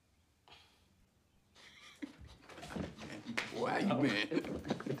 Why you been?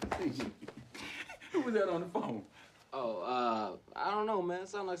 Who was that on the phone? Oh, I don't know, man. It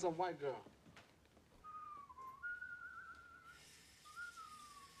sounds like some white girl.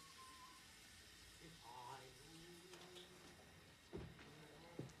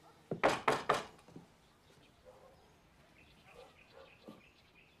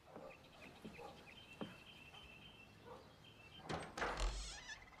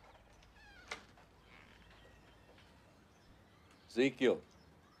 Ezekiel,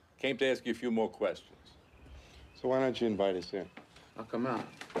 came to ask you a few more questions. So why don't you invite us in? I'll come out.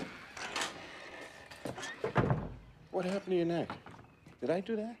 What happened to your neck? Did I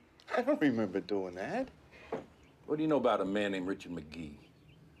do that? I don't remember doing that. What do you know about a man named Richard McGee?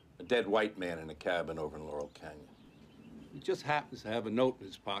 A dead white man in a cabin over in Laurel Canyon. He just happens to have a note in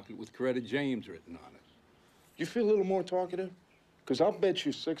his pocket with Coretta James written on it. You feel a little more talkative? Because I'll bet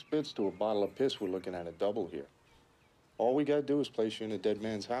you 6 bits to a bottle of piss we're looking at a double here. All we gotta do is place you in a dead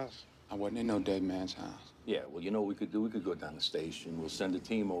man's house. I wasn't in no dead man's house. Yeah, well, you know what we could do? We could go down the station. We'll send a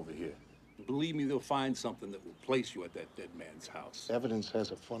team over here. Believe me, they'll find something that will place you at that dead man's house. Evidence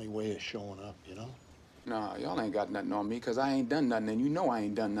has a funny way of showing up, you know? Nah, y'all ain't got nothing on me, because I ain't done nothing, and you know I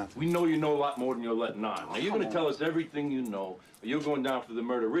ain't done nothing. We know you know a lot more than you're letting on. Now, you're going to tell us everything you know, or you're going down for the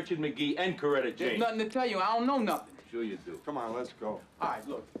murder of Richard McGee and Coretta James. There's nothing to tell you. I don't know nothing. Sure you do. Come on, let's go. All right,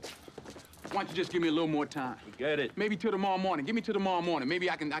 look. Why don't you just give me a little more time? Forget it. Maybe till tomorrow morning. Give me till tomorrow morning. Maybe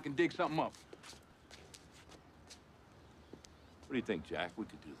I can dig something up. What do you think, Jack? We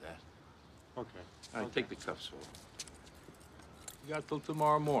could do that. Okay. All right, take the cuffs off. You got till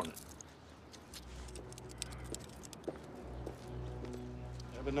tomorrow morning.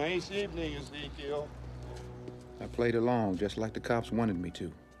 Have a nice evening, Ezekiel. I played along just like the cops wanted me to.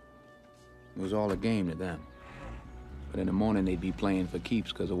 It was all a game to them. But in the morning, they'd be playing for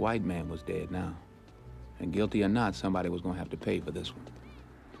keeps because a white man was dead now. And guilty or not, somebody was going to have to pay for this one.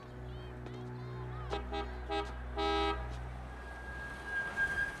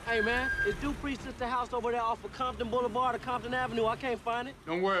 Hey, man, is Dupree's sister house over there off of Compton Boulevard or Compton Avenue? I can't find it.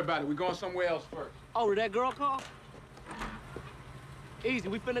 Don't worry about it. We're going somewhere else first. Oh, did that girl call? Easy,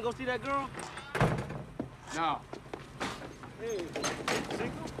 we finna go see that girl? No. Hey,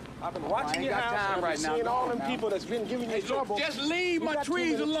 I've been watching your got house time and right now. seeing all them No. people that's been giving you trouble. Just leave You my got too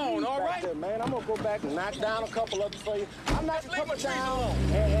trees many alone, trees all back right? there, man, I'm gonna go back and knock down a couple of them for you. I'm knocking a leave my couple trees down, alone.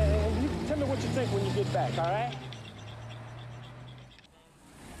 and you tell me what you think when you get back, all right?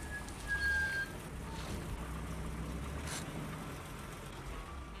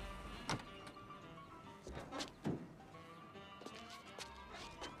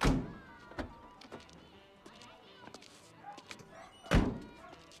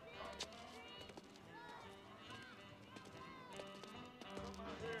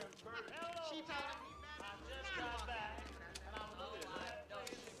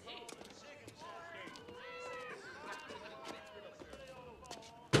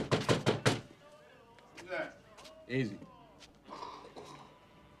 Easy.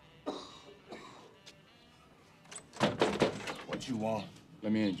 What you want?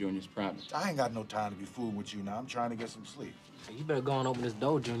 Let me in, Junior. It's private. I ain't got no time to be fooling with you now. I'm trying to get some sleep. Hey, you better go and open this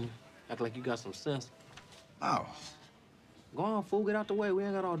door, Junior. Act like you got some sense. Oh. Go on, fool, get out the way. We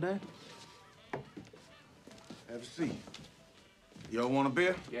ain't got all day. Have a seat. Y'all want a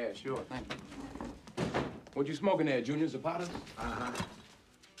beer? Yeah, sure. Thank you. What you smoking there, Junior? Zapatas? Uh-huh.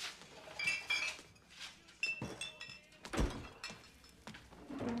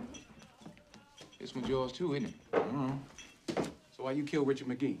 This one's yours, too, isn't it? So why you kill Richard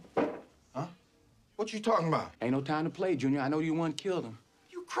McGee? Huh? What you talking about? Ain't no time to play, Junior. I know you want to kill him.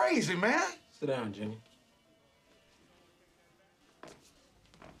 You crazy, man. Sit down, Junior.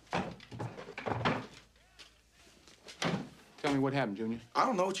 Tell me what happened, Junior. I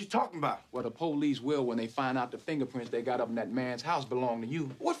don't know what you're talking about. Well, the police will when they find out the fingerprints they got up in that man's house belong to you.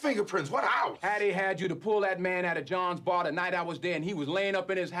 What fingerprints? What house? Hattie had you to pull that man out of John's bar the night I was there, and he was laying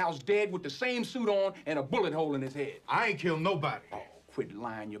up in his house dead with the same suit on and a bullet hole in his head. I ain't killed nobody. Oh, quit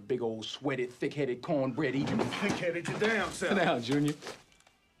lying, you big old sweaty, thick-headed cornbread eating. Thick-headed your damn self. Sit down, Junior.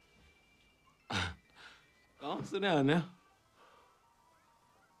 Go on, sit down now.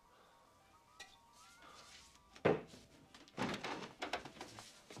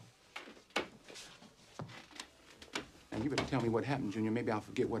 Now, you better tell me what happened, Junior. Maybe I'll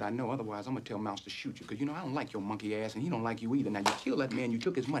forget what I know. Otherwise, I'm gonna tell Mouse to shoot you. Because, you know, I don't like your monkey ass, and he don't like you either. Now, you killed that man. You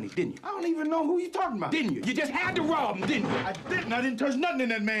took his money, didn't you? I don't even know who you talking about. Didn't you? You just had to rob him, didn't you? I didn't. I didn't touch nothing in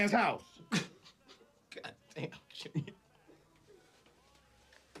that man's house. God damn, Junior.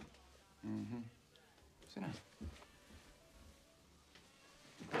 Mm-hmm. Sit down.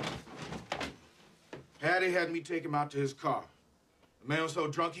 Hattie had me take him out to his car. The man was so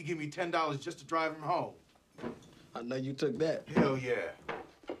drunk, he gave me $10 just to drive him home. I know you took that. Hell yeah.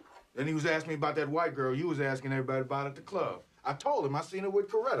 Then he was asking me about that white girl you was asking everybody about at the club. I told him I seen her with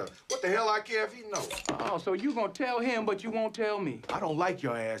Coretta. What the hell I care if he knows? Oh, so you gonna tell him, but you won't tell me. I don't like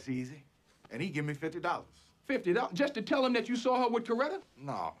your ass, Easy. And he give me $50. $50? Just to tell him that you saw her with Coretta?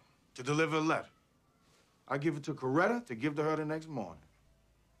 No, to deliver a letter. I give it to Coretta to give to her the next morning.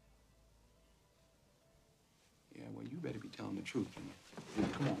 Yeah, well, you better be telling the truth, Junior.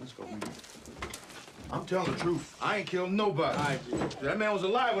 Come on, let's go, man. I'm telling the truth. I ain't killed nobody. All right, that man was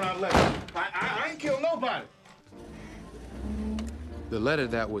alive when I left. I ain't killed nobody. The letter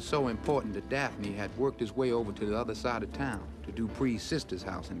that was so important to Daphne had worked its way over to the other side of town, to Dupree's sister's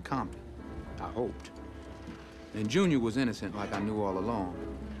house in Compton. I hoped. And Junior was innocent like I knew all along.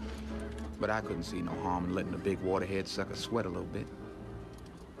 But I couldn't see no harm in letting the big waterhead sucker sweat a little bit.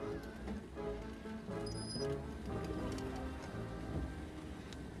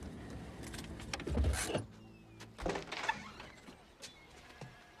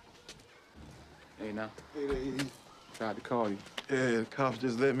 now? Hey there, Easy. Tried to call you. Yeah, the cops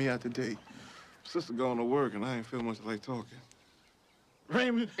just let me out today. Sister gone to work, and I ain't feel much like talking.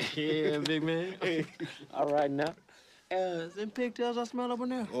 Raymond? Yeah, big man. Hey. All right now. Is them pigtails I smell over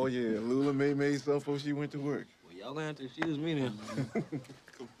there? Oh, yeah. Lula made something before she went to work. Well, y'all gonna have to excuse me then.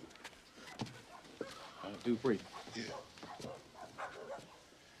 Dupree. Yeah.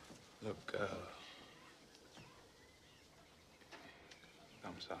 Look,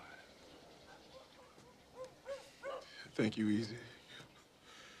 I'm sorry. Thank you, Easy.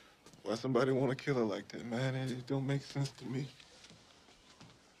 Why somebody want to kill her like that, man? It don't make sense to me.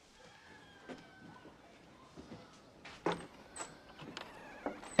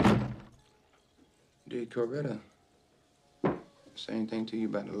 Did Coretta say anything to you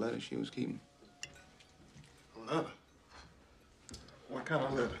about the letter she was keeping? Letter? What kind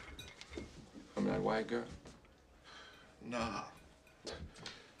of letter? From that white girl? Nah.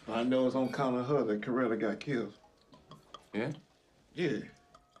 I know it's on account of her that Coretta got killed. Yeah? Yeah.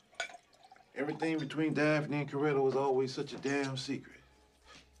 Everything between Daphne and Coretta was always such a damn secret.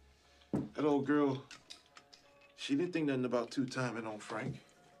 That old girl, she didn't think nothing about two-timing on Frank.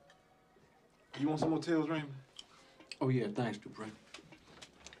 You want some more tales, Raymond? Oh, yeah, thanks, Dupree.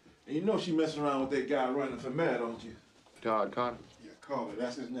 And you know she messing around with that guy running for mayor, don't you? Todd Carter? Yeah, Carter,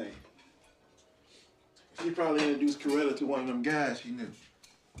 that's his name. She probably introduced Coretta to one of them guys she knew.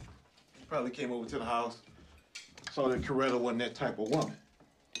 He probably came over to the house, saw that Coretta wasn't that type of woman.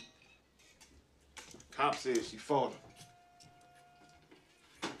 Cop said she fought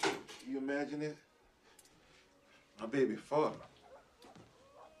him. You imagine it? My baby fought him.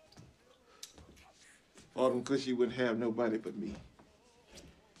 Fought him because she wouldn't have nobody but me.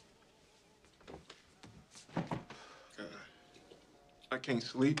 God, I can't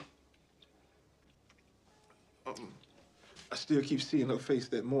sleep. I still keep seeing her face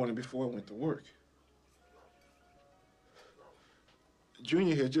that morning before I went to work.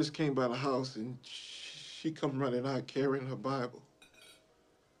 Junior here just came by the house and she come running out carrying her Bible.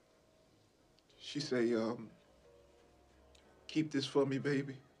 She say, keep this for me,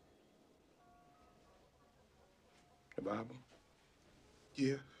 baby. The Bible?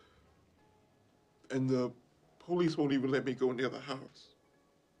 Yeah. And the police won't even let me go near the house.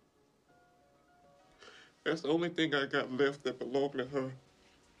 That's the only thing I got left that belonged to her.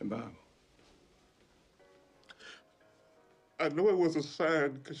 The Bible. I know it was a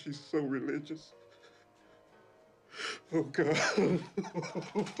sign because she's so religious. Oh, God.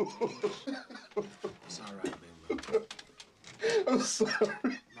 It's all right, baby. I'm sorry.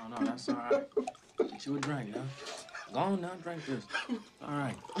 No, that's all right. Get you a drink, now. Go on now, drink this. All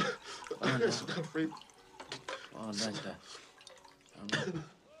right. All right, Yes, now. Oh, drink that. All right.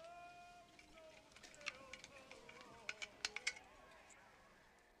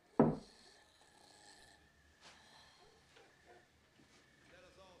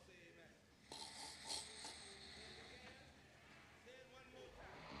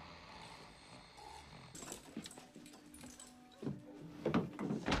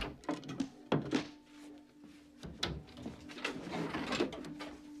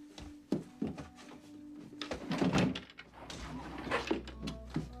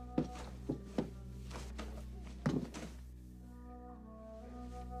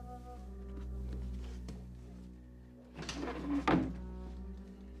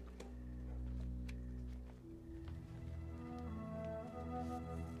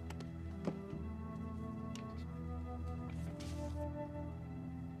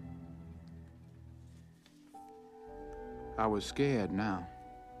 I was scared now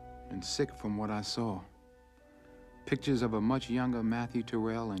and sick from what I saw. Pictures of a much younger Matthew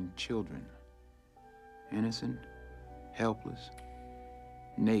Terrell and children. Innocent, helpless,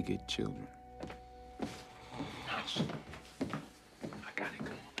 naked children. I got it.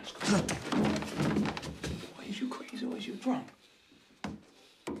 Come on, let's go. Boy, is you crazy or is you drunk? Come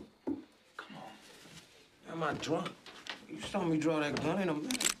on. Am I drunk? You saw me draw that gun in a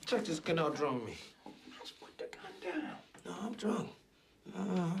minute. Check this gun out, drunk me. Let's put the gun down. No, I'm drunk.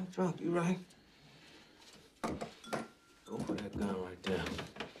 I'm drunk. You right? Go for that gun right there.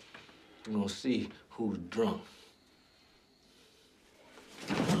 You're gonna see who's drunk.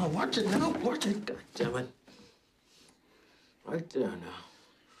 Oh, watch it now. Watch it. God damn it. Right there now.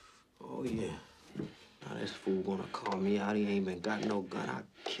 Oh, yeah. Now this fool gonna call me out. He ain't even got no gun. I'll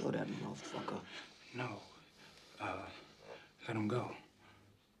kill that motherfucker. No. Let him go.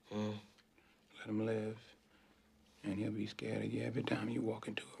 Let him live. And he'll be scared of you every time you walk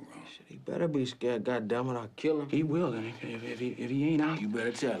into a room. Shit, he better be scared. God damn it, I'll kill him. He will, and if he ain't out, You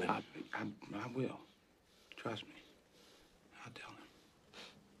better tell him. I will. Trust me. I'll tell him.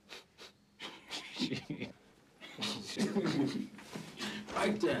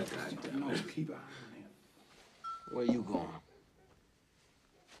 Right there, goddamn. No, keep an eye on him. Where you going?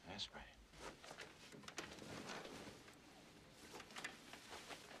 That's right.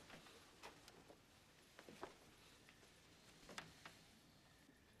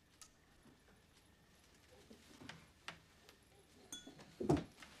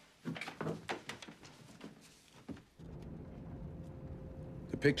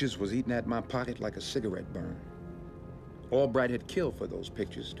 The pictures was eating at my pocket like a cigarette burn. Albright had killed for those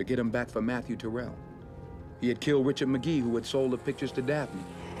pictures to get them back for Matthew Terrell. He had killed Richard McGee, who had sold the pictures to Daphne.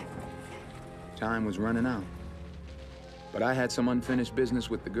 Time was running out. But I had some unfinished business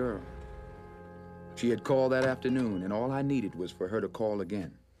with the girl. She had called that afternoon, and all I needed was for her to call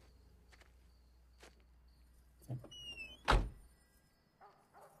again.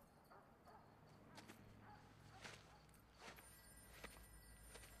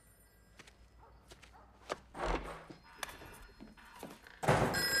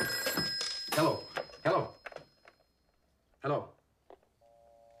 Hello. Hello. Hello.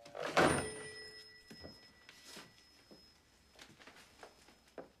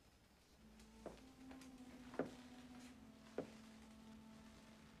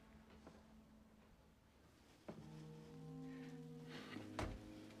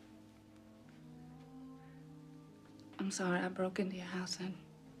 I'm sorry I broke into your house, and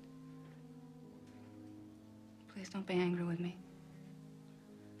please don't be angry with me.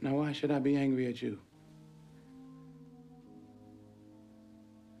 Now, why should I be angry at you?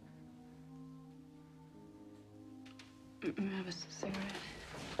 Have a cigarette.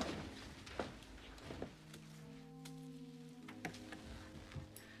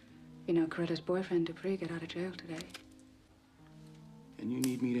 You know, Coretta's boyfriend, Dupree, got out of jail today. And you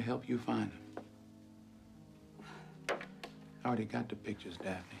need me to help you find him. I already got the pictures,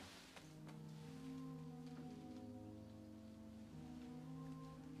 Daphne.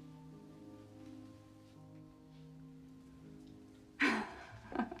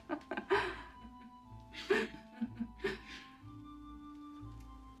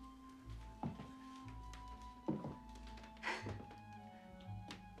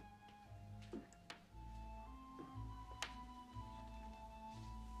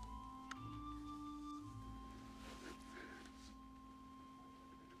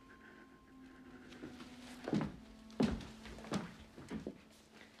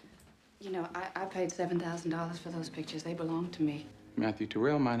 You know, I paid $7,000 for those pictures. They belong to me. Matthew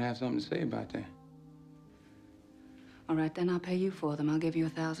Terrell might have something to say about that. All right, then I'll pay you for them. I'll give you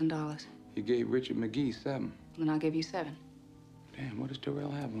 $1,000. You gave Richard McGee $7. Then I'll give you $7. Damn, what does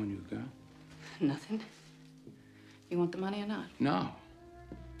Terrell have on you, girl? Nothing. You want the money or not? No.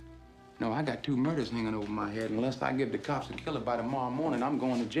 No, I got 2 murders hanging over my head. Unless I give the cops a killer by tomorrow morning, I'm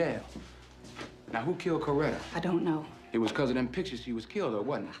going to jail. Now, who killed Coretta? I don't know. It was because of them pictures she was killed, or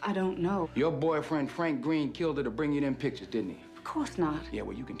wasn't it? I don't know. Your boyfriend, Frank Green, killed her to bring you them pictures, didn't he? Of course not. Yeah,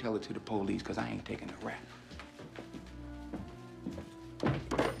 well, you can tell it to the police, because I ain't taking a rap.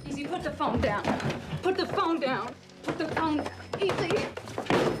 Easy, put the phone down. Put the phone down. Put the phone down. Easy.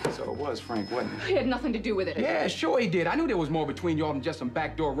 So it was Frank, wasn't it? He had nothing to do with it. Yeah, sure he did. I knew there was more between y'all than just some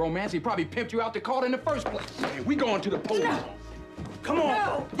backdoor romance. He probably pimped you out to call in the first place. Hey, we going to the police. No. Come on.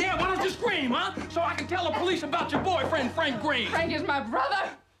 No. Yeah, why don't you scream, huh? So I can tell the police about your boyfriend, Frank Green. Frank is my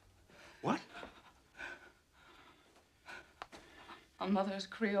brother. What? Our mother is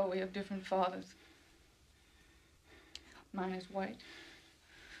Creole. We have different fathers. Mine is white.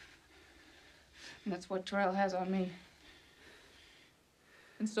 And that's what Terrell has on me.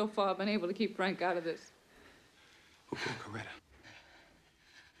 And so far, I've been able to keep Frank out of this. Who killed Coretta?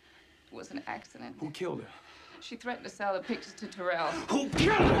 It was an accident. Who killed her? She threatened to sell the pictures to Terrell. Who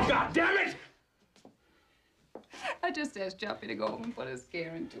killed her, goddammit? I just asked Choppy to go over and put a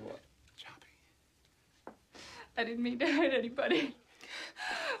scare into her. Choppy? I didn't mean to hurt anybody.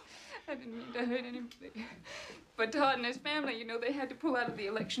 I didn't mean to hurt anybody. But Todd and his family, you know, they had to pull out of the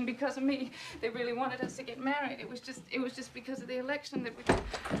election because of me. They really wanted us to get married. It was just because of the election that we...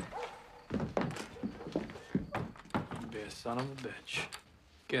 You be a son of a bitch.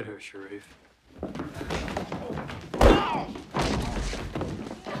 Get her, Sharif. Come on,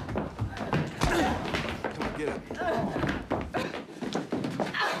 get up.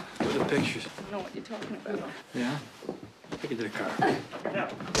 Where are the pictures? I don't know what you're talking about. Yeah? Take it to the car.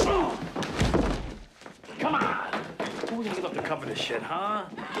 Come on! Who are we gonna give up to cover this shit, huh?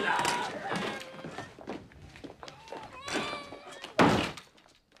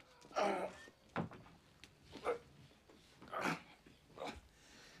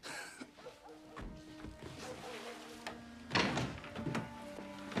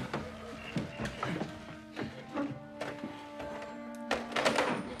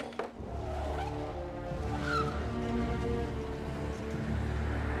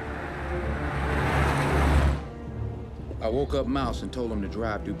 I woke up Mouse and told him to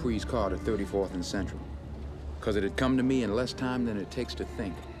drive Dupree's car to 34th and Central, because it had come to me in less time than it takes to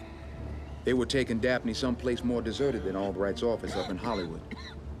think. They were taking Daphne someplace more deserted than Albright's office up in Hollywood,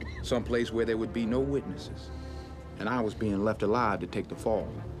 someplace where there would be no witnesses, and I was being left alive to take the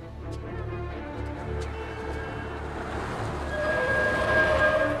fall.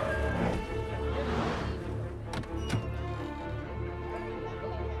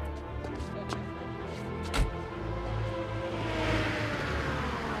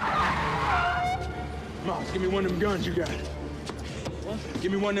 Mouse, give me one of them guns you got. What?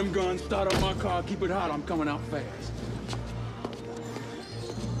 Give me one of them guns, start up my car, keep it hot, I'm coming out fast.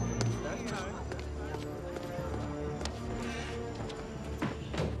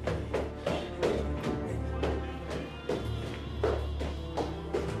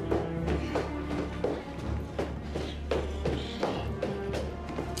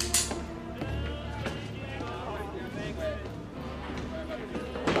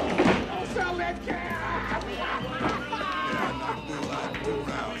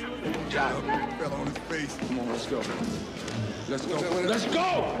 Let's go. Let's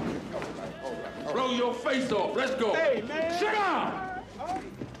go! Blow your face off. Let's go. Hey, man. Sit down!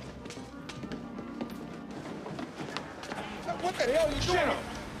 What the hell are you doing? Shut up!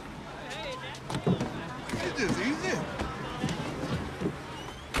 It's just easy.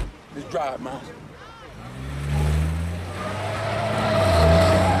 Let's drive, Mouse.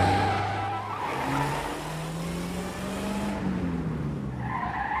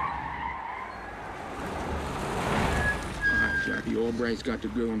 Albright's got the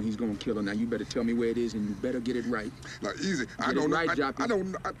girl and he's gonna kill her. Now you better tell me where it is and you better get it right. Now easy. I don't know. Right, Joppy. I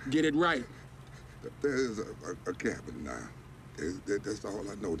don't. Get it right. There's a cabin now. That's all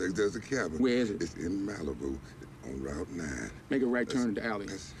I know. There's a cabin. Where is it? It's in Malibu on Route 9. Make a right turn into alley.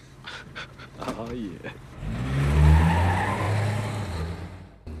 Oh, yeah.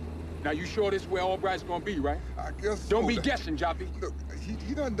 Now you sure this is where Albright's gonna be, right? I guess so. Don't be guessing, Joppy. Look,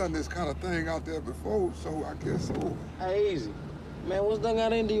 he done this kind of thing out there before, so I guess so. Hey, easy. Man, what's done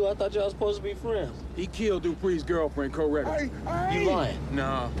got into you? I thought y'all was supposed to be friends. He killed Dupree's girlfriend, Coretta. You lying?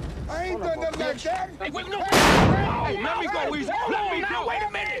 No. I ain't done nothing like that. Hey, wait, no. Oh, let me go, Easy. Let me go. Wait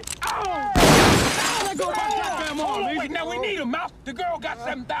a minute. Oh. Let go of my goddamn arm, Easy. Now we need him, Mouse. The girl got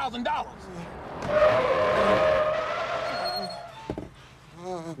 $7,000.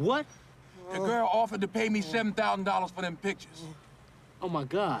 What? The girl offered to pay me $7,000 for them pictures. Oh, my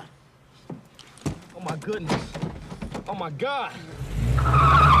God. Oh, my goodness. Oh, my God.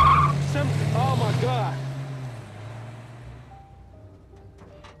 Oh, my God.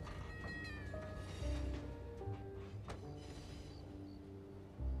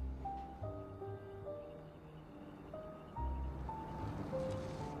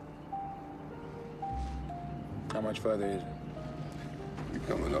 How much further is it? You're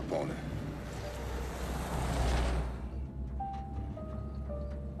coming up on it.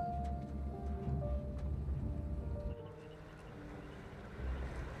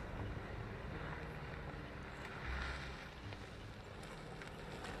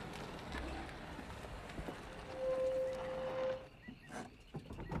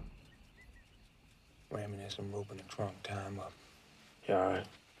 Ramming in some rope in the trunk, tie him up. You all right?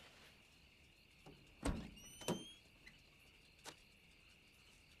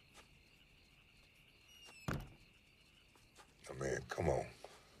 Now, man, come on.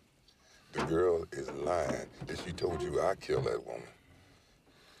 The girl is lying that she told you I killed that woman.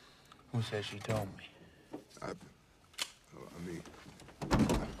 Who said she told me? I mean...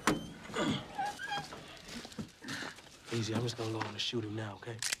 Easy, I'm just gonna go on and shoot him now,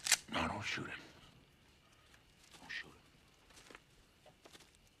 okay? No, don't shoot him.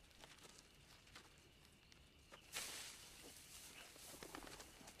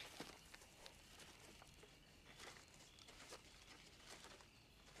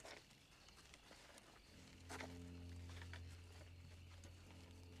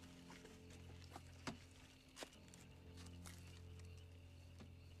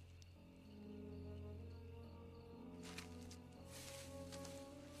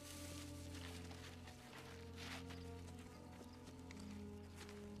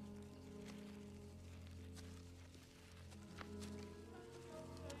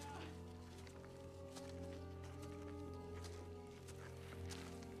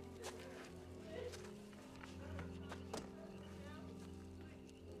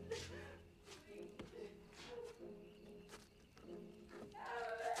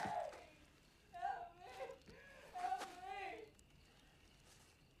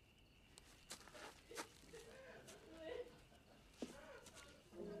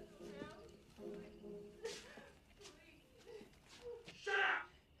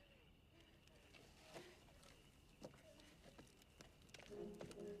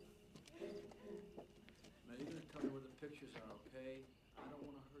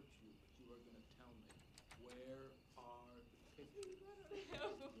 were gonna tell me. Where are the pictures?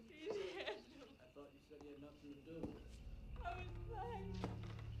 Help him. He's had them. I thought you said you had nothing to do with it. I was lying.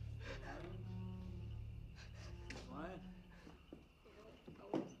 Lying?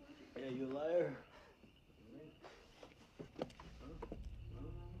 Yeah, you liar. I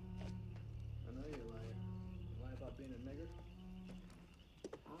know you're a liar. You lie about being a nigger?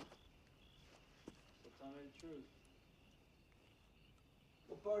 Huh? So tell me the truth.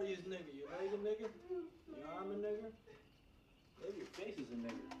 What part of you is nigger? Your leg a nigger? Your arm a nigger? Maybe your face is a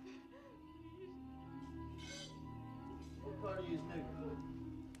nigger. What part of you is nigger?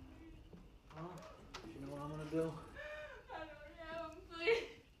 Huh? You know what I'm gonna do? I don't have him, please.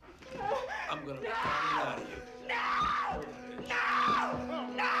 I'm gonna find out of you.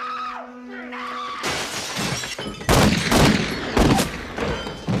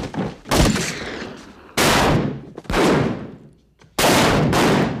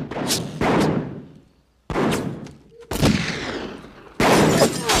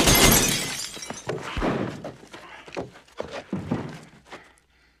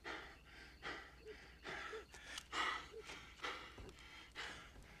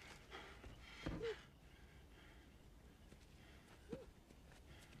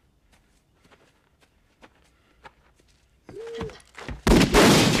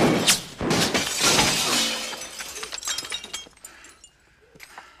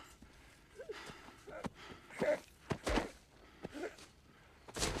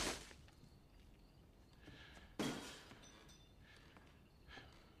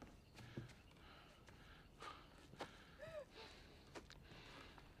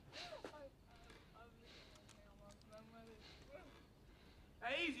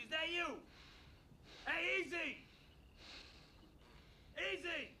 Hey, Easy, is that you? Hey, Easy!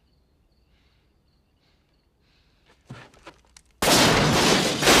 Easy!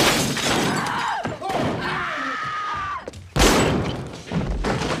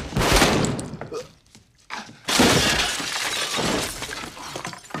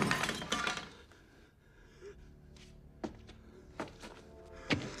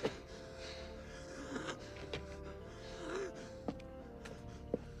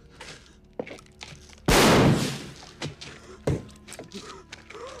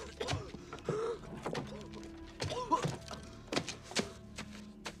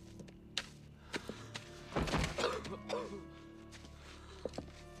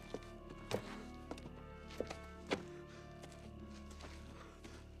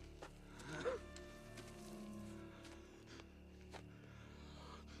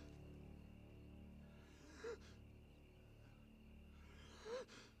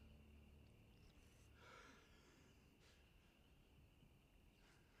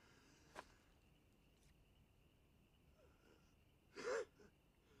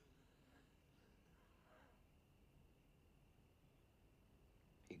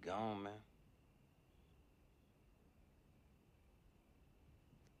 He gone, man.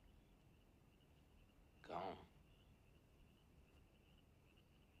 Gone.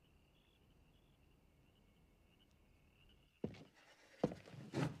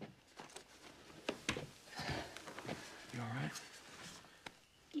 You all right?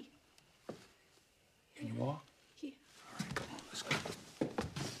 Yeah. Can you walk? Yeah. All right, come on, let's go.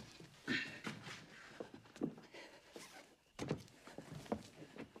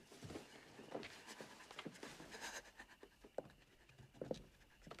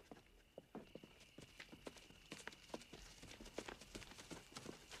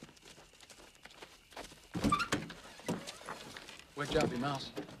 Where'd Joppy,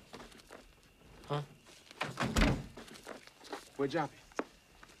 Mouse? Huh? Where'd Joppy?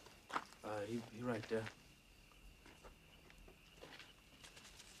 He right there.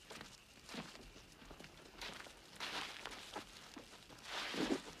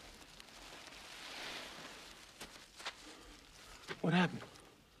 What happened?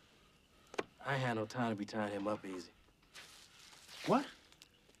 I ain't had no time to be tying him up easy. What?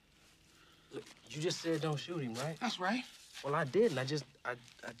 Look, you just said don't shoot him, right? That's right. Well, I didn't. I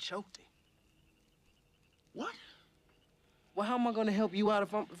choked him. What? Well, how am I gonna help you out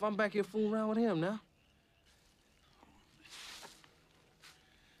if I'm back here fooling around with him now?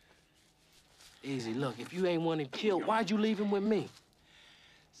 Easy, look, if you ain't want him killed, why'd you leave him with me?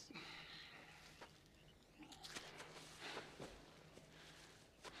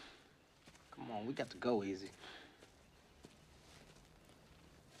 Come on, we got to go, Easy.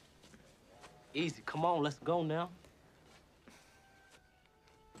 Easy, come on, let's go now.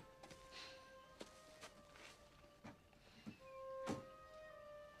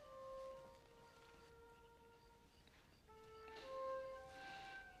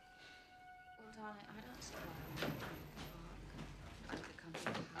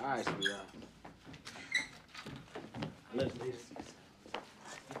 All right, sweetheart. Listen, you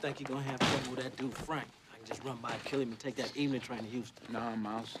think you're gonna have trouble with that dude, Frank? I can just run by and kill him and take that evening train to Houston. Nah,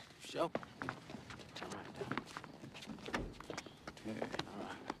 Mouse. Sure. All right. Yeah. All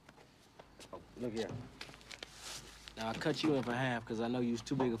right. Oh, look here. Now, I'll cut you in for half, because I know you was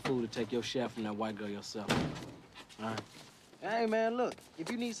too big a fool to take your share from that white girl yourself. All right? Hey, man, look.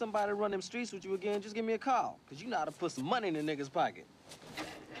 If you need somebody to run them streets with you again, just give me a call, because you know how to put some money in a nigga's pocket.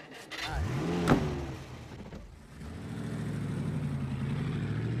 All right.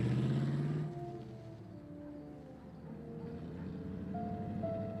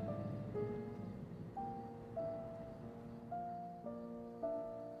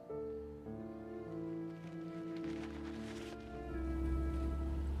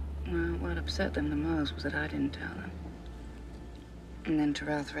 Well, what upset them the most was that I didn't tell them. And then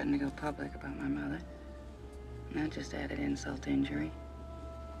Terrell threatened to go public about my mother. And that just added insult to injury.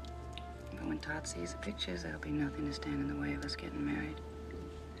 But when Todd sees the pictures, there'll be nothing to stand in the way of us getting married.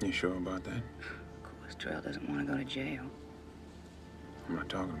 You sure about that? Of course, Terrell doesn't want to go to jail. I'm not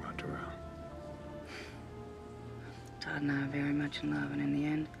talking about Terrell. Todd and I are very much in love, and in the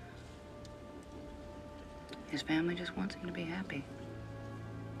end, his family just wants him to be happy.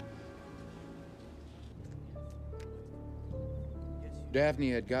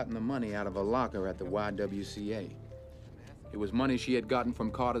 Daphne had gotten the money out of a locker at the YWCA. It was money she had gotten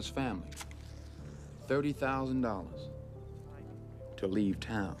from Carter's family. $30,000 to leave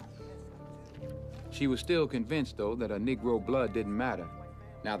town. She was still convinced, though, that her Negro blood didn't matter,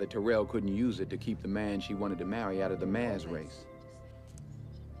 now that Terrell couldn't use it to keep the man she wanted to marry out of the mares race.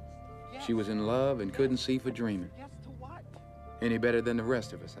 She was in love and couldn't see for dreaming. Any better than the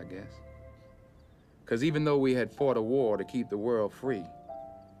rest of us, I guess. Because even though we had fought a war to keep the world free,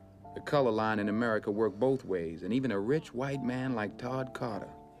 the color line in America worked both ways, and even a rich white man like Todd Carter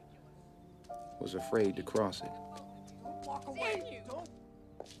was afraid to cross it. Walk away. Don't.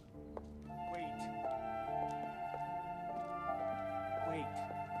 Wait. Wait.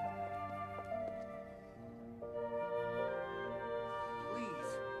 Please.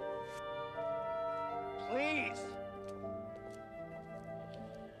 Please.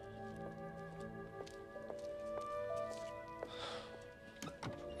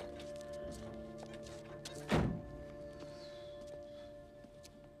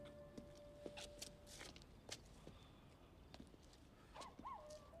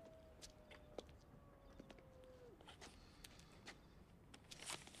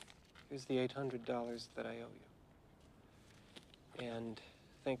 Here's the $800 that I owe you. And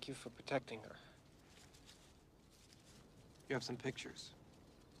thank you for protecting her. You have some pictures.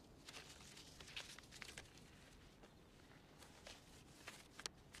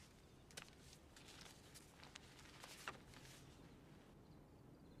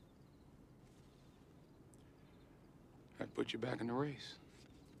 I'd put you back in the race.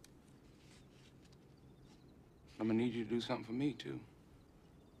 I'm gonna need you to do something for me, too.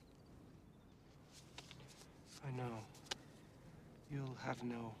 I know. You'll have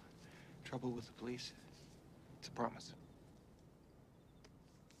no trouble with the police. It's a promise.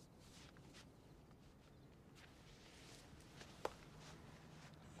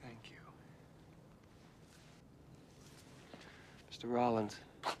 Thank you. Mr. Rollins,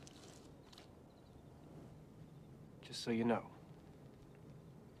 just so you know,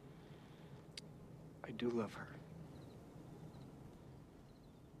 I do love her.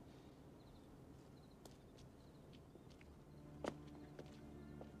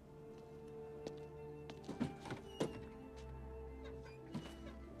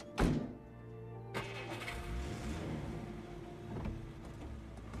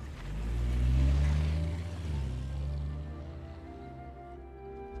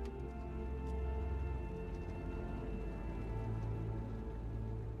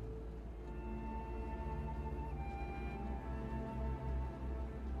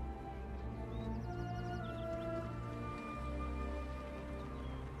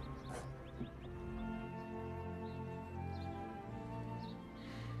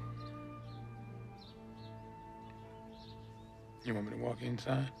 You want me to walk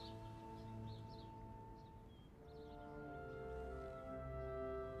inside?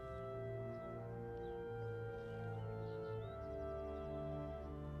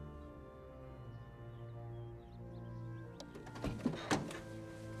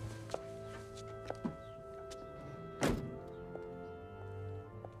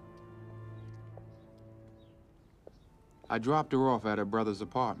 I dropped her off at her brother's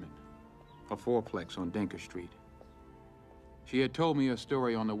apartment, a fourplex on Denker Street. She had told me her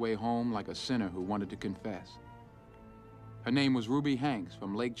story on the way home like a sinner who wanted to confess. Her name was Ruby Hanks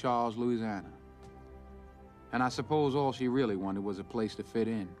from Lake Charles, Louisiana. And I suppose all she really wanted was a place to fit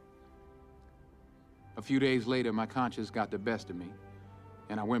in. A few days later, my conscience got the best of me,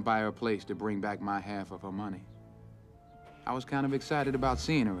 and I went by her place to bring back my half of her money. I was kind of excited about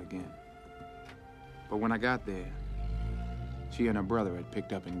seeing her again. But when I got there, she and her brother had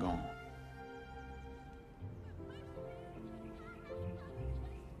picked up and gone.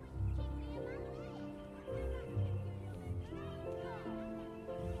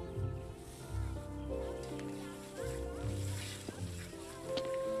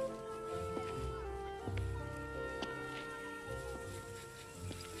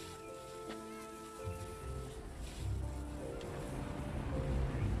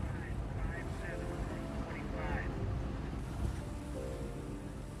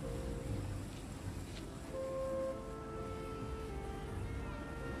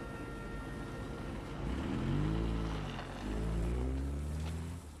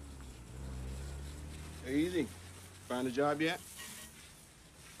 Hey, Easy. Find a job yet?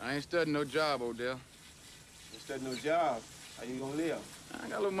 I ain't studying no job, Odell. Ain't studying no job. How you gonna live? I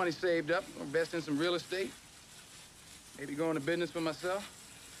got a little money saved up. Gonna invest in some real estate. Maybe go into business for myself.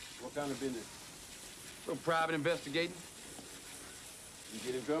 What kind of business? A little private investigating. You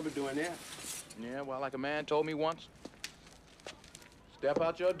get in trouble doing that? Yeah, well, like a man told me once, step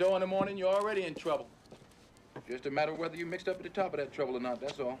out your door in the morning, you're already in trouble. Just a matter of whether you mixed up at the top of that trouble or not,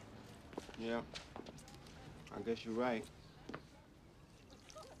 that's all. Yeah. I guess you're right.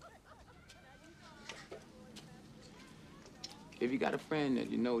 If you got a friend that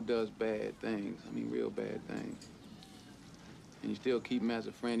you know does bad things, I mean real bad things, and you still keep him as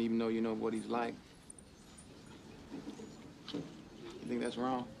a friend even though you know what he's like, you think that's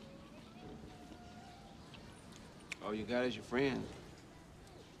wrong? All you got is your friends.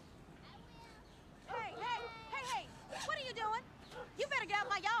 Hey, what are you doing? You better get out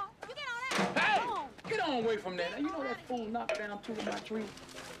my yard. You get on that. Hey! Come on. Get on away from that. Now, you know that fool knocked down 2 of my trees?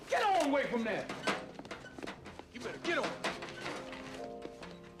 Get on away from that. You better get on.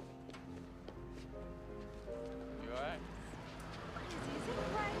 You all right? Is it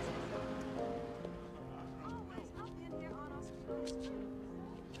crazy? Always up in here on us.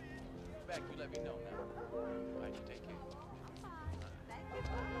 Back, you let me know now. All right, you take care.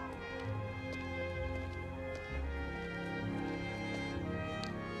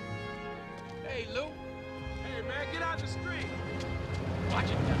 Hey, Lou. Hey, man, get out the street. Watch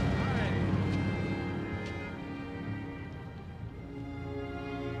it now. All right.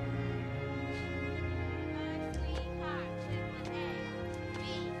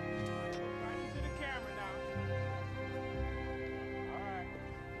 Right into the camera now. All right.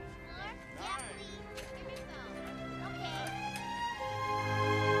 All right.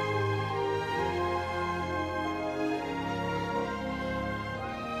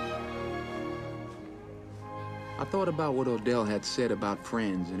 I thought about what Odell had said about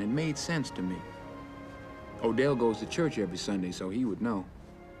friends, and it made sense to me. Odell goes to church every Sunday, so he would know.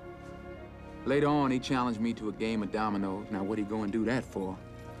 Later on, he challenged me to a game of dominoes. Now, what'd he go and do that for?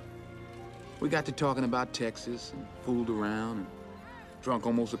 We got to talking about Texas and fooled around and drunk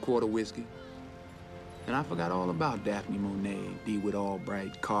almost a quart of whiskey. And I forgot all about Daphne Monet, DeWitt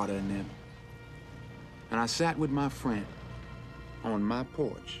Albright, Carter, and them. And I sat with my friend on my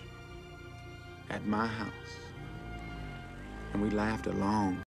porch at my house. And we laughed a long